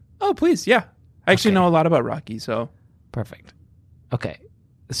question? Oh, please. Yeah. I actually know a lot about Rocky, so. Perfect. Okay.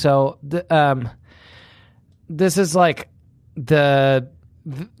 So this is like the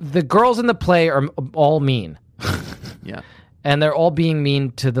girls in the play are all mean. Yeah. And they're all being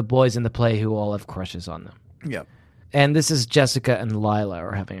mean to the boys in the play who all have crushes on them. Yeah. And this is Jessica and Lila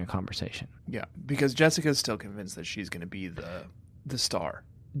are having a conversation. Yeah, because Jessica's still convinced that she's going to be the star.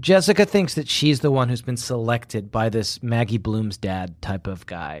 Jessica thinks that she's the one who's been selected by this Maggie Bloom's dad type of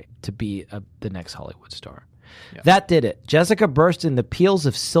guy to be the next Hollywood star. Yeah. That did it. Jessica burst into peals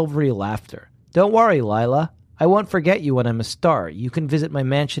of silvery laughter. Don't worry, Lila. I won't forget you when I'm a star. You can visit my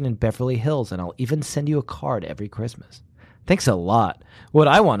mansion in Beverly Hills, and I'll even send you a card every Christmas. Thanks a lot. What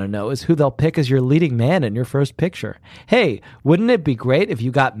I want to know is who they'll pick as your leading man in your first picture. Hey, wouldn't it be great if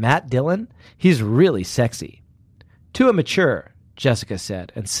you got Matt Dillon? He's really sexy. Too immature, Jessica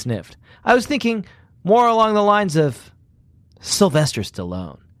said, and sniffed. I was thinking more along the lines of Sylvester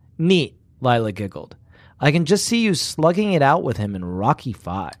Stallone. Neat, Lila giggled. I can just see you slugging it out with him in Rocky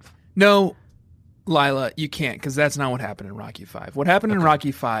V. No, Lila, you can't, because that's not what happened in Rocky V. What happened in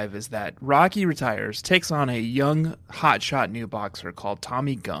Rocky V is that Rocky retires, takes on a young, hotshot new boxer called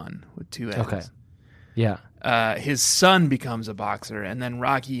Tommy Gunn with two N's. Okay. Yeah. His son becomes a boxer, and then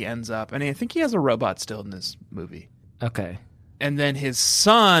Rocky ends up, and I think he has a robot still in this movie. Okay. And then his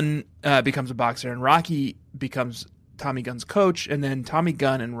son becomes a boxer, and Rocky becomes Tommy Gunn's coach, and then Tommy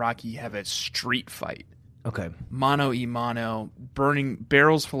Gunn and Rocky have a street fight. Okay. Mano-a-mano, burning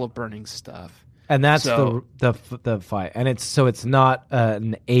barrels full of burning stuff. And that's the fight, and it's not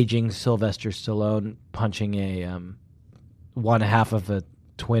an aging Sylvester Stallone punching a one half of a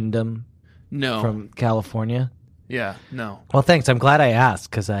twindom from California. Yeah, no. Well, thanks. I'm glad I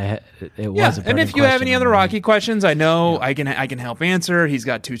asked because it was. And if you have any other Rocky questions, I know I can help answer. He's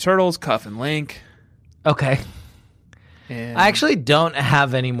got two turtles, Cuff and Link. Okay. And I actually don't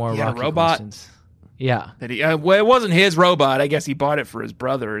have any more Rocky robot. questions. Yeah. That it wasn't his robot. I guess he bought it for his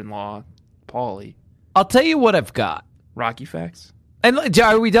brother-in-law. Paulie. I'll tell you what I've got. Rocky facts. And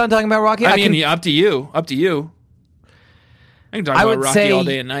are we done talking about Rocky? I mean, up to you. I can talk about Rocky all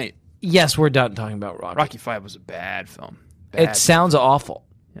day and night. Yes, we're done talking about Rocky. Rocky 5 was a bad film. It sounds awful.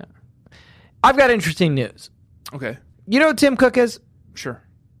 Yeah. I've got interesting news. Okay. You know who Tim Cook is? Sure.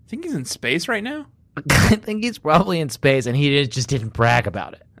 I think he's in space right now. I think he's probably in space, and he just didn't brag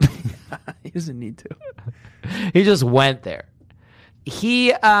about it. He doesn't need to. He just went there.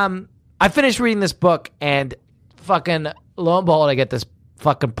 He I finished reading this book, and fucking lo and behold, I get this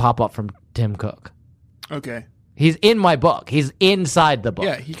fucking pop-up from Tim Cook. Okay. He's in my book. He's inside the book.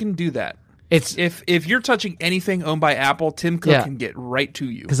 Yeah, he can do that. It's if you're touching anything owned by Apple, Tim Cook can get right to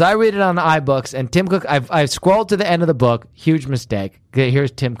you. Because I read it on iBooks, and Tim Cook, I've scrolled to the end of the book. Huge mistake. Okay,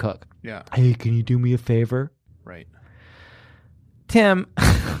 here's Tim Cook. Yeah. Hey, can you do me a favor? Right. Tim.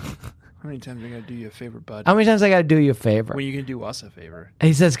 How many times I got to do you a favor, bud? How many times I got to do you a favor? When you can do us a favor.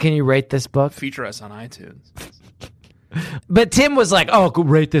 He says, can you rate this book? Feature us on iTunes. But Tim was like, oh, go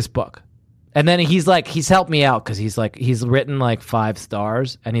rate this book. And then he's helped me out because he's written like 5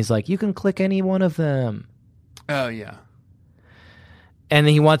 stars, and he's like, you can click any one of them. Oh, yeah. And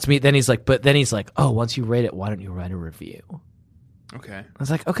he wants me, then he's like, oh, once you rate it, why don't you write a review? Okay. I was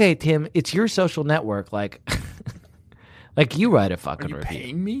like, okay, Tim, it's your social network. Like, like you write a fucking Are you review.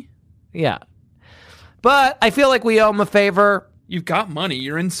 paying me? Yeah. But I feel like we owe him a favor. You've got money.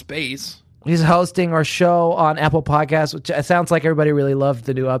 You're in space. He's hosting our show on Apple Podcasts, which it sounds like everybody really loved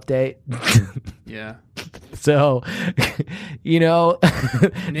the new update. Yeah. So, you know, Yeah,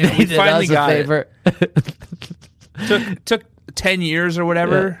 we they did finally us a got favor. Took 10 years or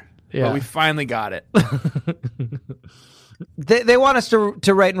whatever, Yeah. but we finally got it. They want us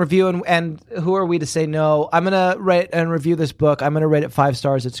to write and review, and who are we to say no? I'm going to write and review this book. I'm going to rate it 5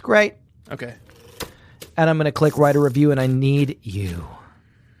 stars. It's great. Okay. And I'm going to click write a review, and I need you.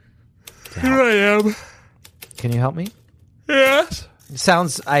 Here I am. Can you help me? Yes. You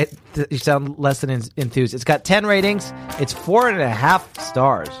sound less than enthused. It's got 10 ratings. It's 4.5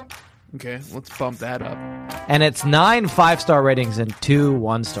 stars. Okay, let's bump that up. And it's 9 5-star ratings and 2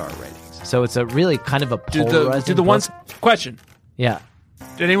 1-star ratings. So it's a really kind of a polarizing Do the ones... Question. Yeah.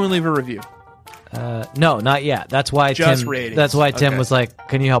 Did anyone leave a review? No, not yet. That's why Just Tim. ratings. That's why Tim Okay. was like,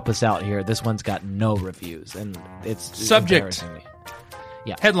 "Can you help us out here? This one's got no reviews, and it's Subject. embarrassing me."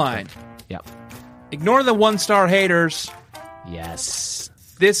 Yeah. Headline. Yeah. Ignore the 1-star haters. Yes.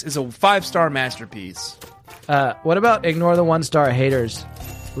 This is a 5-star masterpiece. What about ignore the 1-star haters?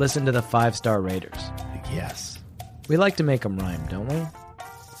 Listen to the 5-star raiders. Yes. We like to make them rhyme, don't we?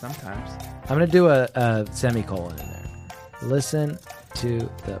 Sometimes. I'm gonna do a semicolon in there. Listen to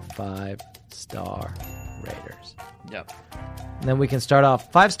the 5-star raiders. Yep. And then we can start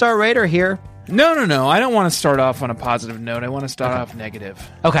off 5-star raider here. No. I don't want to start off on a positive note. I want to start off negative.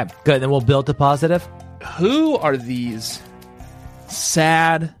 Okay, good. Then we'll build to positive. Who are these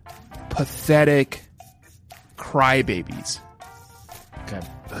sad, pathetic crybabies Okay.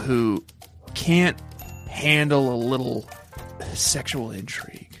 who can't handle a little sexual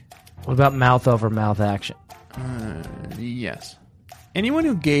intrigue? What about mouth over mouth action? Yes. Anyone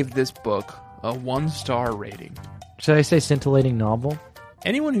who gave this book a 1-star rating, Should I say scintillating novel?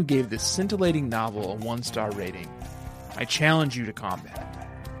 anyone who gave this scintillating novel a 1-star rating, I challenge you to combat.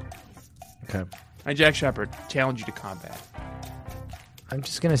 Okay. I, Jack Shepard, challenge you to combat. I'm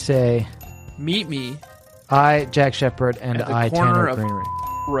just gonna say Meet me I, Jack Shepard, and At the I, corner Tanner of- Greenery.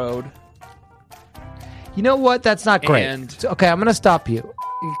 road. You know what? That's not great. And- Okay, I'm gonna stop you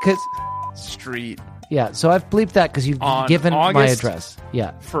because Street yeah. So I've bleeped that because you've On given my August- address.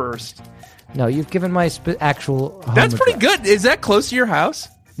 Yeah. first. No, you've given my actual. Home That's pretty address. good. Is that close to your house?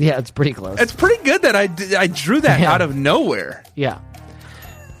 Yeah, it's pretty close. It's pretty good that I drew that Yeah. out of nowhere. Yeah.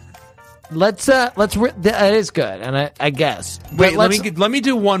 That is good, and I guess. But Wait, let's let me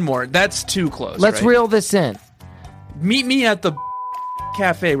do one more. That's too close. let's right? reel this in. Meet me at the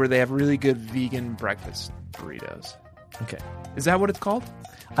cafe where they have really good vegan breakfast burritos. Okay. Is that what it's called?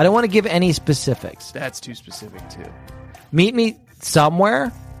 I don't want to give any specifics. That's too specific too. Meet me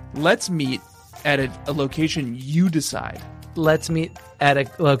somewhere. Let's meet at a location you decide. Let's meet at a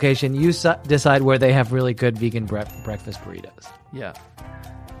location. You decide where they have really good vegan breakfast burritos. Yeah.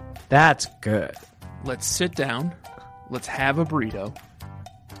 That's good. Let's sit down. Let's have a burrito.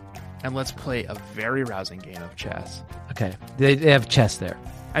 And let's play a very rousing game of chess. Okay. They have chess there.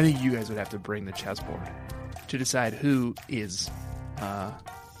 I think you guys would have to bring the chessboard to decide who is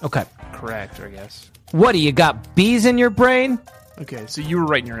Okay. correct, I guess. What do you got? Bees in your brain? Okay, so you were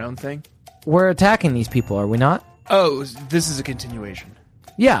writing your own thing? We're attacking these people, are we not? Oh, this is a continuation.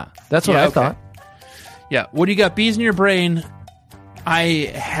 Yeah, that's what Yeah, I okay. thought. Yeah, what do you got? Bees in your brain.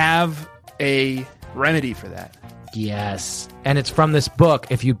 I have a remedy for that. Yes. And it's from this book,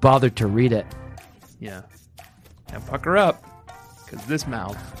 if you bothered to read it. Yeah. Now pucker up, because this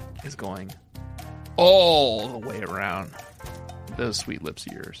mouth is going all the way around those sweet lips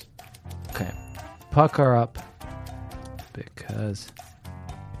of yours. Okay. Pucker up, because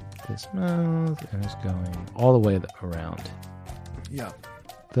this mouth is going all the way around. Yeah.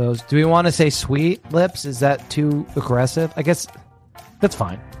 Those. Do we want to say sweet lips? Is that too aggressive? I guess That's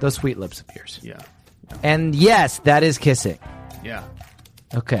fine. Those sweet lips of yours. Yeah. And yes, that is kissing. Yeah.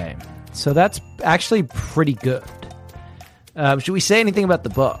 Okay. So that's actually pretty good. Should we say anything about the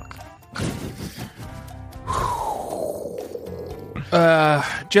book?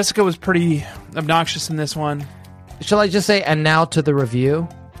 Jessica was pretty obnoxious in this one. Shall I just say, and now to the review?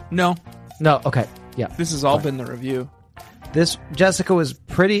 No. No, okay. Yeah. This has all been the review. This Jessica was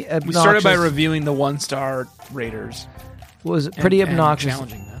pretty obnoxious. We started by reviewing the 1-star raters. Was pretty and obnoxious.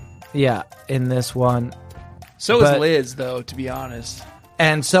 challenging them. Yeah, in this one. So was Liz, though, to be honest.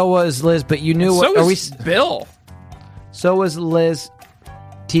 And so was Liz, but you knew what... So was Bill. So was Liz.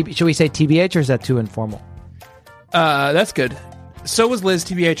 Should we say TBH, or is that too informal? That's good. So was Liz,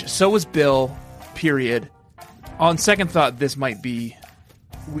 TBH. So was Bill, period. On second thought, this might be...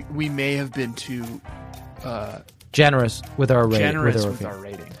 We may have been too... generous with our rating. Generous with our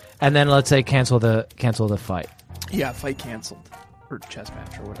rating. And then let's say cancel the fight. Yeah, fight canceled. Or chess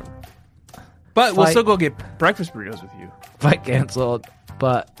match or whatever. But we'll still go get breakfast burritos with you. Fight canceled,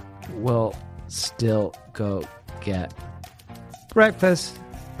 but we'll still go get breakfast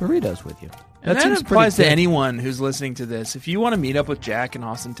burritos with you. And that applies to anyone who's listening to this. If you want to meet up with Jack in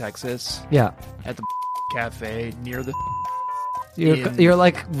Austin, Texas, yeah, at the cafe near the... You're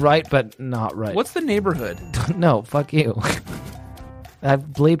like right, but not right. What's the neighborhood? No, fuck you. I've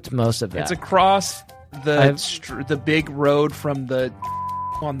bleeped most of that. It's across the big road from the...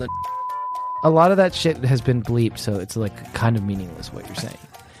 on the... A lot of that shit has been bleeped, so it's like kind of meaningless what you're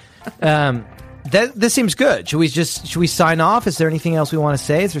saying. This seems good. Should we sign off? Is there anything else we want to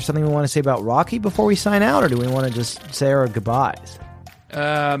say? Is there something we want to say about Rocky before we sign out, or do we want to just say our goodbyes?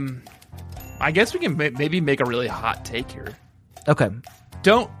 I guess we can maybe make a really hot take here. Okay.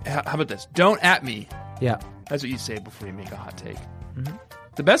 How about this? Don't at me. Yeah. That's what you say before you make a hot take. Mm-hmm.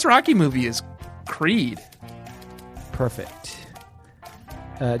 The best Rocky movie is Creed. Perfect.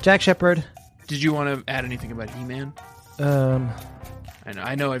 Jack Shepard. Did you want to add anything about He-Man?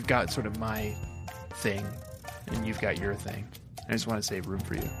 I know I've got sort of my thing, and you've got your thing. I just want to save room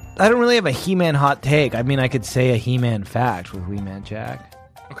for you. I don't really have a He-Man hot take. I mean, I could say a He-Man fact with Wee-Man Jack.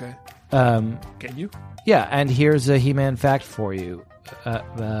 Okay. Can you? Yeah, and here's a He-Man fact for you.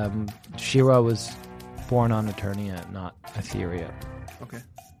 She-Ra was born on Eternia, not Etheria. Okay.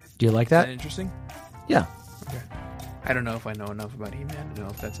 Do you like that? Is that interesting? Yeah. Okay. I don't know if I know enough about He-Man to know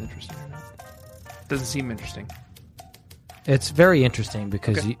if that's interesting or not. Doesn't seem interesting. It's very interesting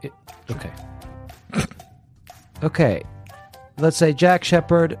because Okay. Okay. Let's say Jack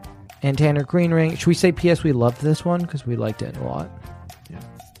Shepard and Tanner Greenring. Should we say P.S. we loved this one because we liked it a lot? Yeah.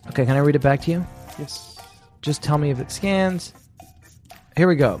 Okay, can I read it back to you? Yes. Just tell me if it scans. Here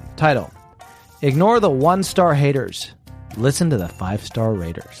we go. Title. Ignore the 1-star haters. Listen to the 5-star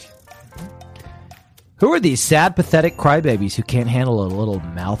raters. Who are these sad, pathetic crybabies who can't handle a little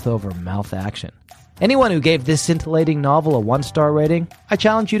mouth-over-mouth action? Anyone who gave this scintillating novel a 1-star rating, I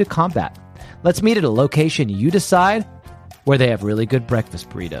challenge you to combat. Let's meet at a location you decide where they have really good breakfast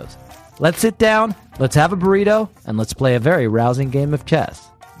burritos. Let's sit down, let's have a burrito, and let's play a very rousing game of chess.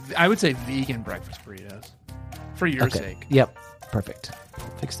 I would say vegan breakfast burritos. For your sake. Yep. Perfect.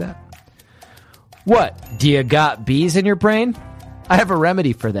 Fix that. What? Do you got bees in your brain? I have a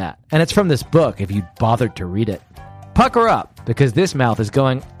remedy for that, and it's from this book if you bothered to read it. Pucker up, because this mouth is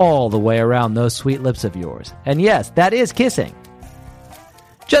going all the way around those sweet lips of yours. And yes, that is kissing.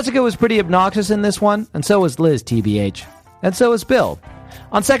 Jessica was pretty obnoxious in this one, and so was Liz, TBH. And so was Bill.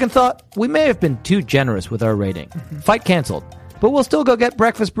 On second thought, we may have been too generous with our rating. Fight canceled, but we'll still go get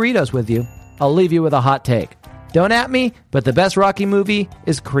breakfast burritos with you. I'll leave you with a hot take. Don't at me, but the best Rocky movie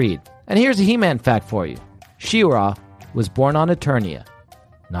is Creed. And here's a He-Man fact for you. She-Ra was born on Eternia,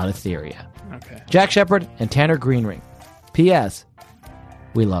 not Etheria. Okay. Jack Shepard and Tanner Greenring. P.S.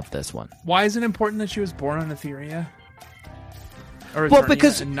 We love this one. Why is it important that she was born on Etheria? Or Well, Eternia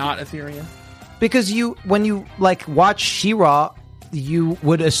because- and not Etheria? Because when you watch She-Ra, you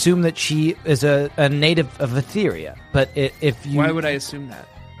would assume that she is a native of Etheria. But if you... Why would I assume that?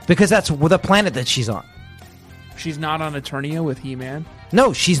 Because that's the planet that she's on. She's not on Eternia with He-Man?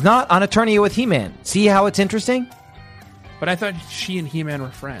 No, she's not on Eternia with He-Man. See how it's interesting? But I thought she and He-Man were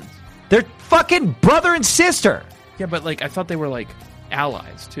friends. They're fucking brother and sister. Yeah, but I thought they were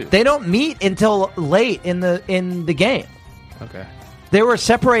allies too. They don't meet until late in the game. Okay. They were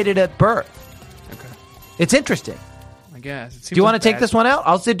separated at birth. Okay. It's interesting. I guess. Do you want to take this one out?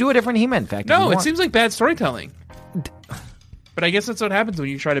 I'll do a different He-Man fact. No, it seems like bad storytelling. But I guess that's what happens when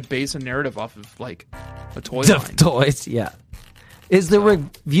you try to base a narrative off of a toy line. Toys, yeah. Is the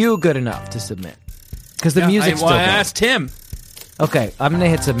review good enough to submit? Because the music's still I going. asked Tim. Okay, I'm going to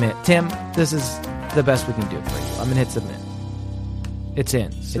hit submit. Tim, this is the best we can do for you. I'm going to hit submit. It's in.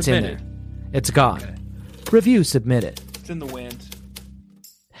 It's in Submitted. there. It's gone. Okay. Review submitted. It's in the wind.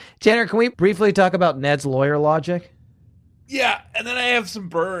 Tanner, can we briefly talk about Ned's lawyer logic? Yeah, and then I have some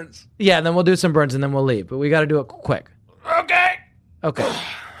burns. Yeah, and then we'll do some burns and then we'll leave. But we got to do it quick. Okay. Okay.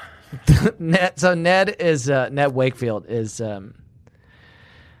 Ned Wakefield is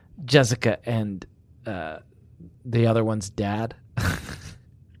Jessica and the other one's dad.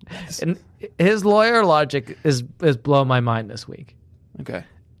 And his lawyer logic is blown my mind this week. Okay.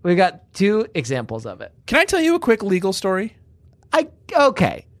 We got 2 examples of it. Can I tell you a quick legal story?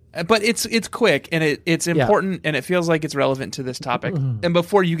 Okay. But it's quick and it's important and it feels like it's relevant to this topic. And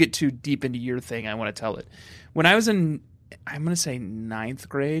before you get too deep into your thing, I want to tell it. When I was in, I'm going to say 9th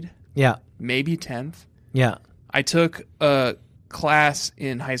grade, Yeah. maybe 10th, Yeah. I took a class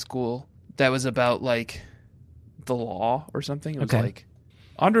in high school that was about like the law or something. It was Okay. like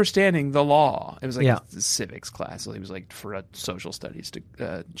understanding the law. It was like Yeah. a civics class. So it was like for a social studies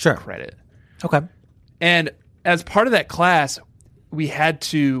to Sure. credit. Okay. And as part of that class, we had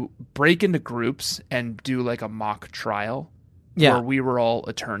to break into groups and do like a mock trial Yeah. where we were all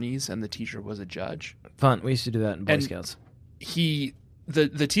attorneys and the teacher was a judge. Fun. We used to do that in Boy And Scouts.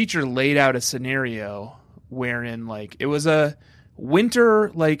 The teacher laid out a scenario wherein like it was a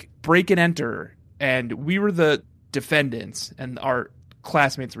winter like break and enter and we were the defendants and our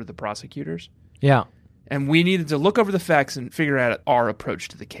classmates were the prosecutors. Yeah. And we needed to look over the facts and figure out our approach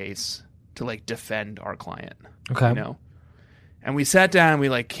to the case to like defend our client. Okay. You know? And we sat down and we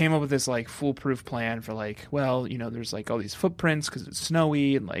like came up with this like foolproof plan for like, well, you know, there's like all these footprints because it's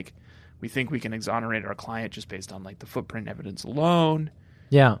snowy and like we think we can exonerate our client just based on like the footprint evidence alone.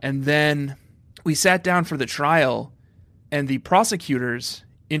 Yeah. And then we sat down for the trial and the prosecutors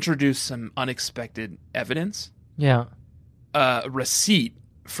introduced some unexpected evidence. Yeah. A receipt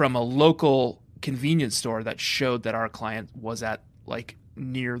from a local convenience store that showed that our client was at like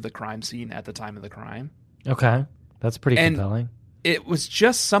near the crime scene at the time of the crime. Okay. That's pretty And compelling. It was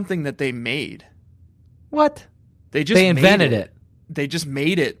just something that they made. What? They just They invented made it. They just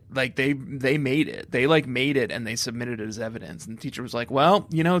made it. Like they made it. They like made it and they submitted it as evidence. And the teacher was like, "Well,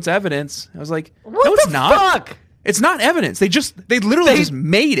 you know, it's evidence." I was like, What "No, it's the not. fuck? It's not evidence. They literally just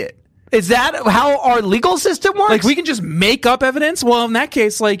made it. Is that how our legal system works? Like we can just make up evidence. Well, in that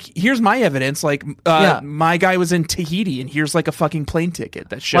case, like here's my evidence. Like my guy was in Tahiti, and here's like a fucking plane ticket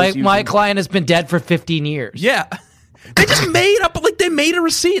that shows you. my client has been dead for 15 years. Yeah, they just made up like they made a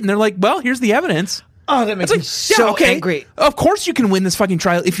receipt, and they're like, "Well, here's the evidence." Oh, that makes It's me like, so yeah, okay. angry. Of course, you can win this fucking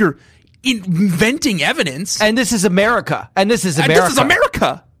trial if you're inventing evidence. And this is America. And this is And America. this is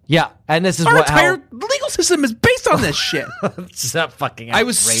America. Yeah. And this is Our what entire legal system is based on this shit. It's so fucking I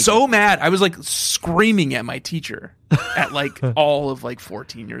was outrageous. so mad. I was like screaming at my teacher at like all of like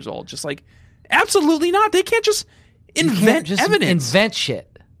 14 years old. Just like, absolutely not. They can't just You can't invent just evidence. Invent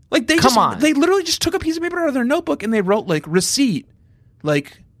shit. Like they Come on. They literally just took a piece of paper out of their notebook and they wrote like receipt.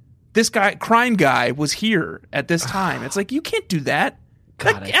 Like this guy, crime guy, was here at this time. It's like you can't do that.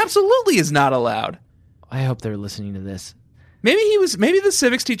 God, That absolutely is not allowed. I hope they're listening to this. Maybe the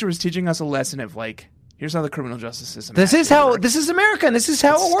civics teacher was teaching us a lesson of like, here's how the criminal justice system. This is actually how works. this is America, and this is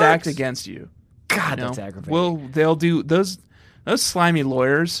how It's it works. stacked against you. God, You know? that's aggravating. Well, they'll do those slimy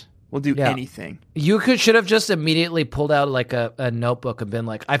lawyers will do Yeah. anything. You should have just immediately pulled out like a notebook and been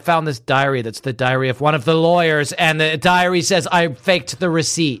like, I found this diary that's the diary of one of the lawyers, and the diary says I faked the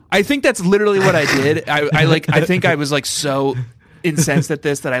receipt. I think that's literally what I did. I think I was like so incensed at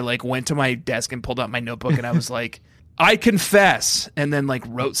this that I like went to my desk and pulled out my notebook and I was like, I confess, and then like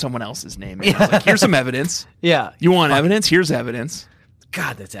wrote someone else's name. And I was like, here's some evidence. Yeah. You want evidence? Here's evidence.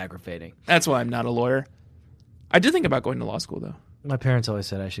 God, that's aggravating. That's why I'm not a lawyer. I did think about going to law school though. My parents always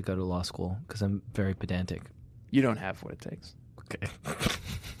said I should go to law school because I'm very pedantic. You don't have what it takes. Okay.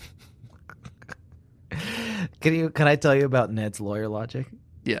 Can I tell you about Ned's lawyer logic?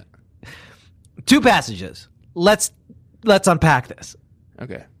 Yeah. 2 passages. Let's unpack this.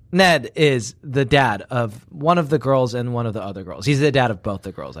 Okay. Ned is the dad of one of the girls and one of the other girls. He's the dad of both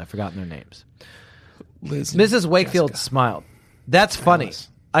the girls. I've forgotten their names. Liz and Mrs. Wakefield Jessica. smiled. That's funny. Alice.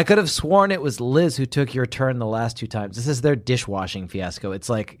 I could have sworn it was Liz who took your turn the last 2 times. This is their dishwashing fiasco. It's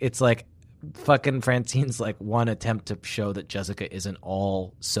like fucking Francine's like one attempt to show that Jessica isn't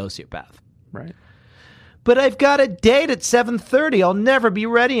all sociopath. Right. But I've got a date at 7:30. I'll never be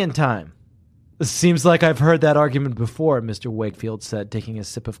ready in time. Seems like I've heard that argument before, Mr. Wakefield said, taking a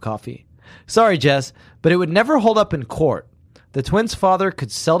sip of coffee. Sorry, Jess, but it would never hold up in court. The twins' father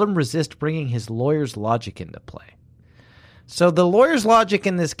could seldom resist bringing his lawyer's logic into play. So the lawyer's logic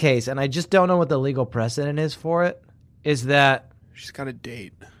in this case, and I just don't know what the legal precedent is for it, is that She's got a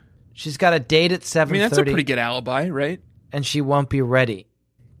date. she's got a date at 7:30. I mean, that's a pretty good alibi, right? and she won't be ready.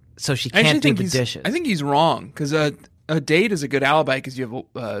 So she I actually can't do think the he's- dishes. I think he's wrong because a date is a good alibi because you have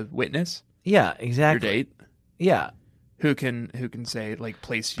a witness, yeah, your exactly. date, Yeah. who can say like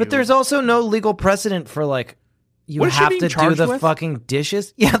place you. But there's also no legal precedent for like you What is she have being to do charged the with? fucking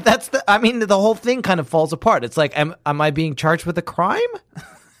dishes. Yeah, that's the whole thing kind of falls apart. It's like, am I being charged with a crime?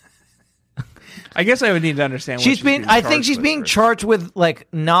 I guess I would need to understand. What She's being. I think charged she's with being first. charged with like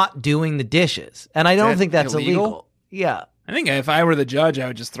not doing the dishes, and I don't that think that's illegal? illegal. Yeah, I think if I were the judge, I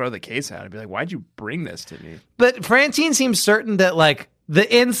would just throw the case out. I'd be like, "Why'd you bring this to me?" but Francine seems certain that like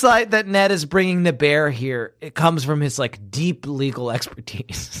the insight that Ned is bringing to bear here, it comes from his like deep legal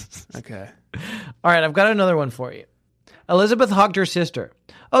expertise. Okay. All right, I've got another one for you. Elizabeth hugged her sister.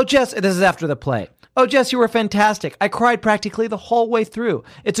 Oh, Jess, this is after the play. Oh, Jess, you were fantastic. I cried practically the whole way through.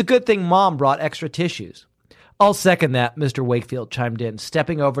 It's a good thing Mom brought extra tissues. I'll second that, Mr. Wakefield chimed in,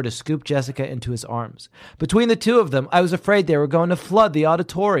 stepping over to scoop Jessica into his arms. Between the two of them, I was afraid they were going to flood the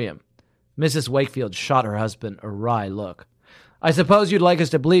auditorium. Mrs. Wakefield shot her husband a wry look. I suppose you'd like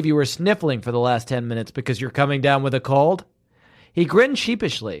us to believe you were sniffling for the last 10 minutes because you're coming down with a cold? He grinned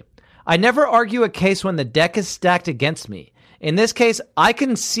sheepishly. I never argue a case when the deck is stacked against me. In this case, I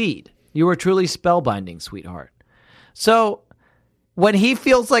concede. You were truly spellbinding, sweetheart. So, when he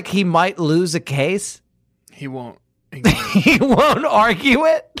feels like he might lose a case, He won't. he won't argue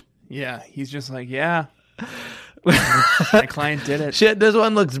it? Yeah, he's just like, yeah. My client did it. Shit, this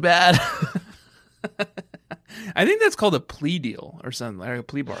one looks bad. I think that's called a plea deal or something, like a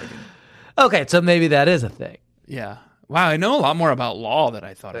plea bargain. Okay, so maybe that is a thing. Yeah. Wow, I know a lot more about law than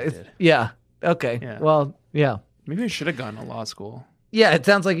I thought I did. Yeah. Okay. Yeah. Well, yeah. Maybe I should have gone to law school. Yeah, it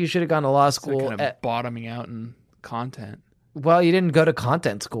sounds like you should have gone to law It's like school. kind of bottoming out in content. Well, you didn't go to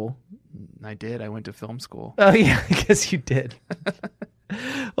content school. I did. I went to film school. Oh, yeah, I guess you did.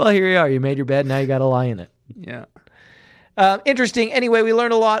 Well, here you are. You made your bed. Now you got to lie in it. Yeah. Interesting. Anyway, we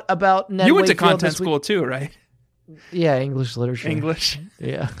learned a lot about Ned You went to Wakefield content this week. school too, right? Yeah, English literature. English.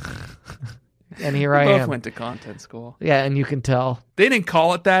 Yeah. And here We I both am. went to content school. Yeah, and you can tell. They didn't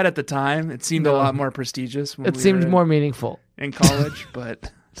call it that at the time. It seemed a No. lot more prestigious when It we seemed were more meaningful. in college,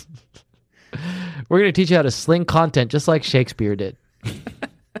 but We're going to teach you how to sling content just like Shakespeare did.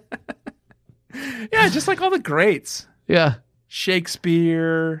 yeah, just like all the greats. Yeah.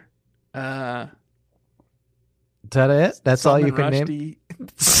 Shakespeare, Is that it? That's all you Salman can name?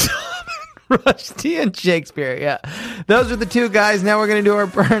 Rushdie. Rushdie and Shakespeare, yeah. Those are the two guys. Now we're going to do our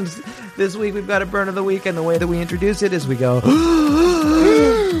burns. This week we've got a burn of the week, and the way that we introduce it is we go...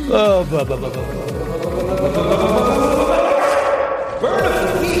 oh, blah, blah, blah, blah, blah. Burn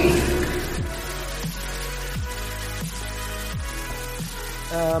of the week!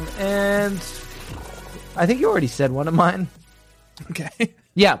 And I think you already said one of mine. Okay.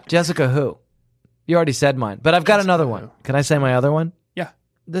 Yeah, Jessica Who. You already said mine, but I've got Jessica another Who. one. Can I say my other one? Yeah.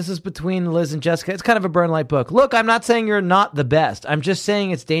 This is between Liz and Jessica. It's kind of a burn light book. Look, I'm not saying you're not the best. I'm just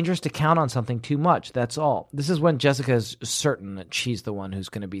saying it's dangerous to count on something too much. That's all. This is when Jessica is certain that she's the one who's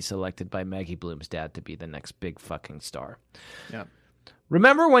going to be selected by Maggie Bloom's dad to be the next big fucking star. Yeah.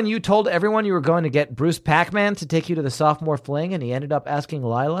 Remember when you told everyone you were going to get Bruce Pac-Man to take you to the sophomore fling and he ended up asking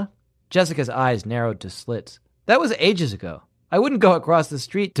Lila? Jessica's eyes narrowed to slits. That was ages ago. I wouldn't go across the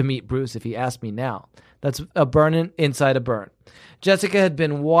street to meet Bruce if he asked me now. That's a burn inside a burn. Jessica had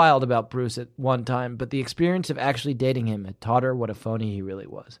been wild about Bruce at one time, but the experience of actually dating him had taught her what a phony he really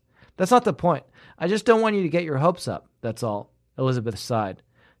was. That's not the point. I just don't want you to get your hopes up, that's all. Elizabeth sighed.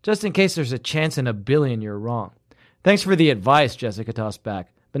 Just in case there's a chance in a billion you're wrong. Thanks for the advice, Jessica tossed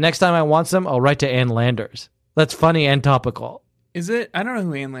back. But next time I want some, I'll write to Ann Landers. That's funny and topical. Is it? I don't know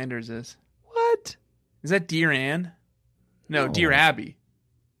who Ann Landers is. What? Is that Dear Ann? No, No. Dear Abby.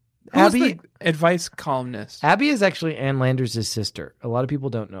 Who's Abby? the advice columnist? Abby Abby is actually Ann Landers' sister. A lot of people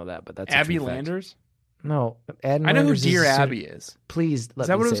don't know that, but that's a true fact. Landers? No, Ann I know who Landers is Dear a cer- Abby is. Please let Is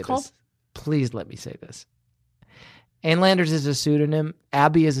that me what it say was called? this. Please let me say this. Ann Landers is a pseudonym.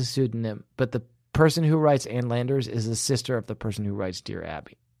 Abby is a pseudonym, but the person who writes Ann Landers is the sister of the person who writes Dear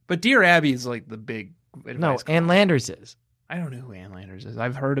Abby. But Dear Abby is like the big advice No, Ann column. Landers is. I don't know who Ann Landers is.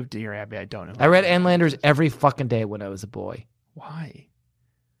 I've heard of Dear Abby. I don't know. who I read Ann Landers every fucking day when I was a boy Why?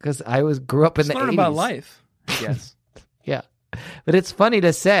 because I grew up in Just the learn 80s. about life. Yes. Yeah, but it's funny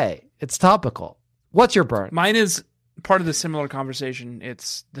to say. It's topical. What's your burn? Mine is part of the similar conversation.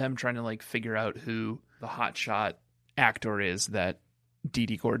 It's them trying to like figure out who the hotshot actor is that Dee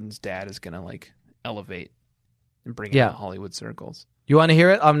Dee Gordon's dad is going to like elevate and bring Yeah. into Hollywood circles. You want to hear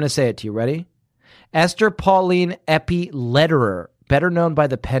it? I'm going to say it to you. Ready? Esther Pauline Eppie Lederer, better known by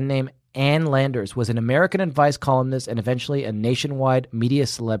the pen name Ann Landers was an American advice columnist and eventually a nationwide media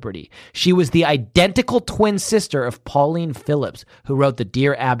celebrity. She was the identical twin sister of Pauline Phillips, who wrote the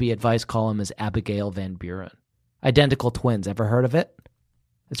Dear Abby advice column as Abigail Van Buren. Identical twins. Ever heard of it?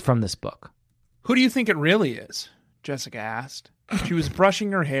 It's from this book. Who do you think it really is? Jessica asked. She was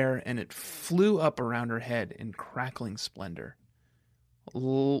brushing her hair, and it flew up around her head in crackling splendor.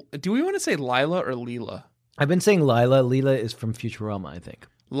 Do we want to say Lila or Leela? I've been saying Lila. Leela is from Futurama, I think.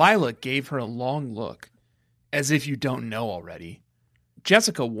 Lila gave her a long look, as if you don't know already.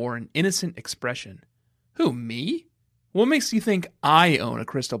 Jessica wore an innocent expression. Who, me? What makes you think I own a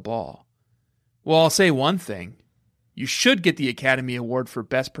crystal ball? Well, I'll say one thing. You should get the Academy Award for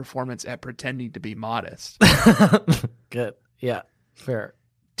Best Performance at Pretending to be Modest. Good. Yeah. Fair.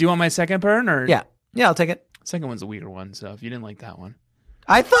 Do you want my second burn? Or Yeah. Yeah, I'll take it. Second one's a weaker one, so if you didn't like that one.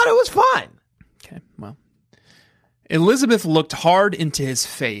 I thought it was fine. Okay, well. Elizabeth looked hard into his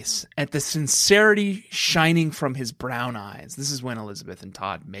face at the sincerity shining from his brown eyes. This is when Elizabeth and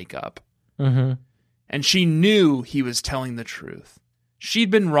Todd make up. Mm-hmm. And she knew he was telling the truth.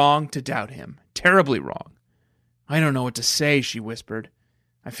 She'd been wrong to doubt him. Terribly wrong. I don't know what to say, she whispered.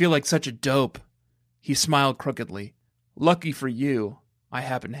 I feel like such a dope. He smiled crookedly. Lucky for you, I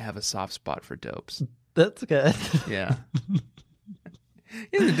happen to have a soft spot for dopes. That's good. Yeah.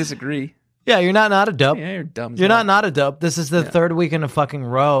 You didn't disagree. Yeah, you're not a dope. Yeah, you're dumb. You're not a dope. This is the third week in a fucking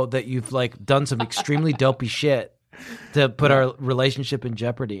row that you've like done some extremely dopey shit to put our relationship in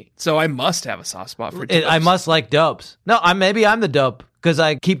jeopardy. So I must have a soft spot for dopes. I must like dopes. No, maybe I'm the dope because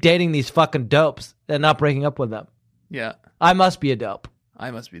I keep dating these fucking dopes and not breaking up with them. Yeah. I must be a dope. I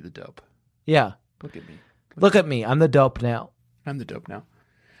must be the dope. Yeah. Look at me. Look at me. I'm the dope now. I'm the dope now.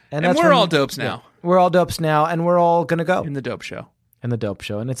 And And that's we're when- all dopes now. Yeah, we're all dopes now, and we're all going to go. In the dope show. And the Dope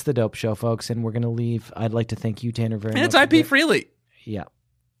Show. And it's the Dope Show, folks. And we're going to leave. I'd like to thank you, Tanner, very And much. it's IP freely. Yeah.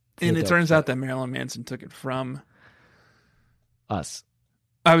 And The it Dope turns Show. out that Marilyn Manson took it from... Us.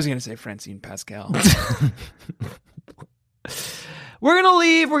 I was going to say Francine Pascal. We're going to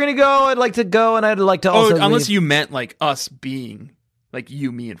leave. We're going to go. I'd like to go, and I'd like to also unless leave. you meant like us being like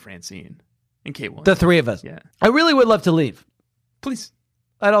you, me, and Francine. And Kate Williams. The three of us. Yeah. I really would love to leave. Please.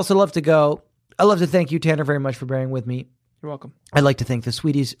 I'd also love to go. I'd love to thank you, Tanner, very much for bearing with me. You're welcome. I'd like to thank the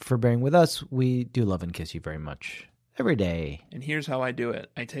Sweeties for bearing with us. We do love and kiss you very much. Every day. And here's how I do it.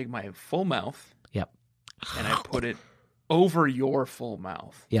 I take my full mouth Yep. and I put it over your full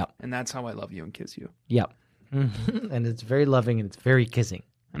mouth. Yep. And that's how I love you and kiss you. Yep. And it's very loving and it's very kissing.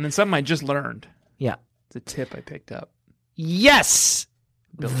 And then something I just learned. Yeah. It's a tip I picked up. Yes.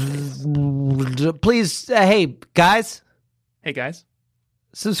 Bill Gates. Please, hey, guys, Hey, guys.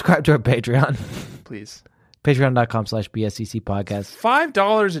 subscribe to our Patreon. Please. Patreon.com/BSCC podcast.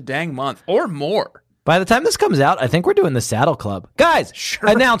 $5 a dang month or more. By the time this comes out, I think we're doing the Saddle Club. Guys, Sure.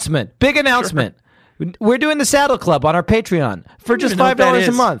 announcement. Big announcement. We're doing the Saddle Club on our Patreon for just even know what that $5 a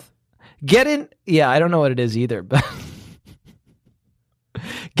is. month. Get in. Yeah, I don't know what it is either, but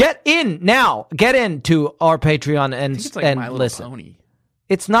get in now. Get into our Patreon I and think it's like and My Little listen. Pony.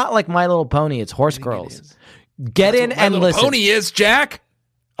 It's not like My Little Pony. It's Horse I think Girls. it is. Get That's in what My and Little listen. Pony is, Jack.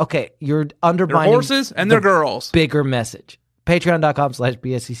 Okay, you're They're undermining horses and the they're girls. bigger message.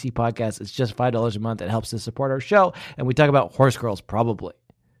 Patreon.com/BSCC podcast. It's just $5 a month. It helps to support our show. And we talk about Horse Girls, probably.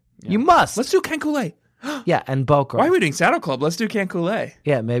 You must. Let's do Cancoulet. Yeah, and Boat Girls. Why are we doing Saddle Club? Let's do Cancoulet.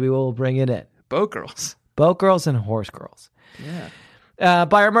 Yeah, maybe we'll bring it in. Boat Girls. Boat Girls and Horse Girls. Yeah.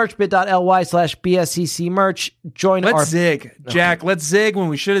 Buy our merch, bit.ly/BSCC merch. Join our... Let's zig. Jack, let's zig when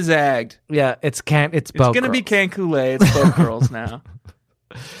we should have zagged. Yeah, it's Boat It's going to Girls. be Cancoulet. It's Boat Girls now.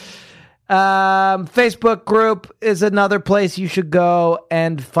 Facebook group is another place you should go.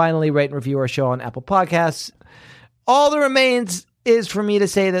 And finally, rate and review our show on Apple Podcasts. All that remains is for me to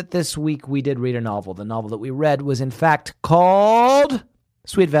say that this week we did read a novel. The novel that we read was in fact called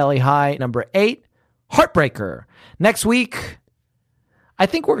Sweet Valley High, number 8, Heartbreaker. Next week, I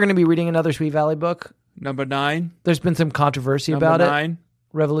think we're going to be reading another Sweet Valley book. Number 9. There's been some controversy Number about 9. it.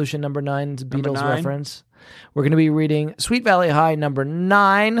 Revolution number 9's Beatles 9. reference. We're going to be reading Sweet Valley High, number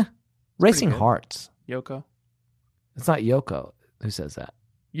 9, Racing good. Hearts. Yoko. It's not Yoko who says that.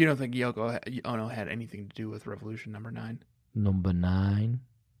 You don't think Yoko Ono had anything to do with Revolution number 9? Number 9.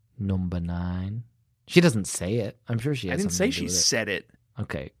 Number 9. She doesn't say it. I'm sure she has I didn't say something to she do with it. said it.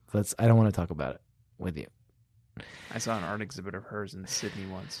 Okay, I don't want to talk about it with you. I saw an art exhibit of hers in Sydney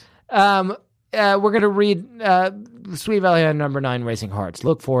once. we're going to read Sweet Valley on number 9, Racing Hearts.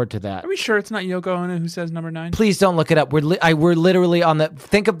 Look forward to that. Are we sure it's not Yoko Ono who says number 9? Please don't look it up. We're literally on the...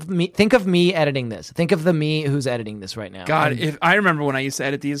 Think of me editing this. Think of the me who's editing this right now. God, if I remember when I used to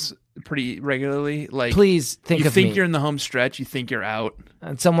edit these pretty regularly, like... Please think of me. You think you're in the home stretch, you think you're out.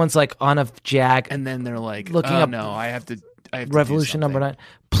 And someone's like on a jag. And then they're like, looking up no, I have to Revolution number 9.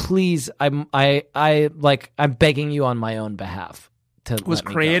 Please, I'm begging you on my own behalf. Was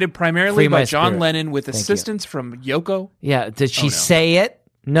created primarily by John Lennon with assistance from Yoko. Yeah, did she say it?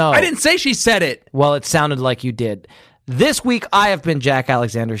 No. I didn't say she said it. Well, it sounded like you did. This week, I have been Jack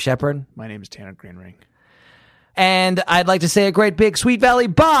Alexander Shepard. My name is Tanner Greenring. And I'd like to say a great big Sweet Valley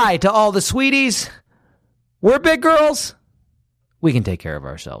bye to all the sweeties. We're big girls. We can take care of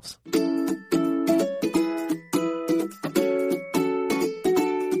ourselves.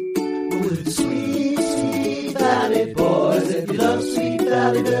 Sweet Valley boys, if you love Sweet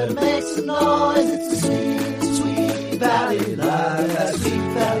Valley, better make some noise. It's the Sweet Valley life. That Sweet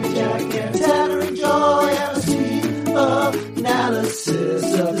Valley Jack and Tanner and Joy, and a sweet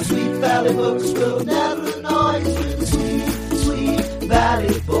analysis of the Sweet Valley books will never annoy you. With the Sweet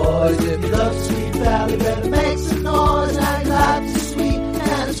Valley boys, if you love Sweet Valley, better make some noise. Now your life is sweet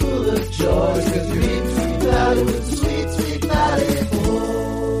and it's full of joy, because you're in Sweet Valley with the Sweet Valley boys.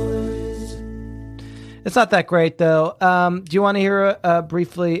 It's not that great, though. Do you want to hear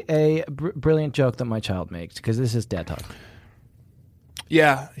briefly a brilliant joke that my child makes? Because this is dad talk.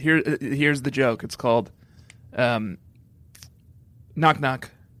 Yeah, here's the joke. It's called knock knock.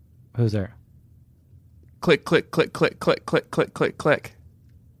 Who's there? Click click click click click click click click click.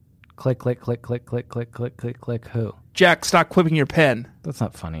 Click click click click click click click click click. Who? Jack, stop clipping your pen. That's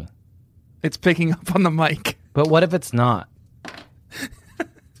not funny. It's picking up on the mic. But what if it's not?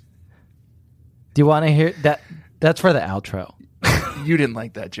 Do you want to hear that? That's for the outro. You didn't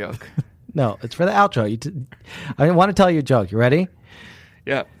like that joke. No, it's for the outro. I want to tell you a joke. You ready?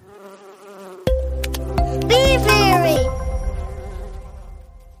 Yeah. Be very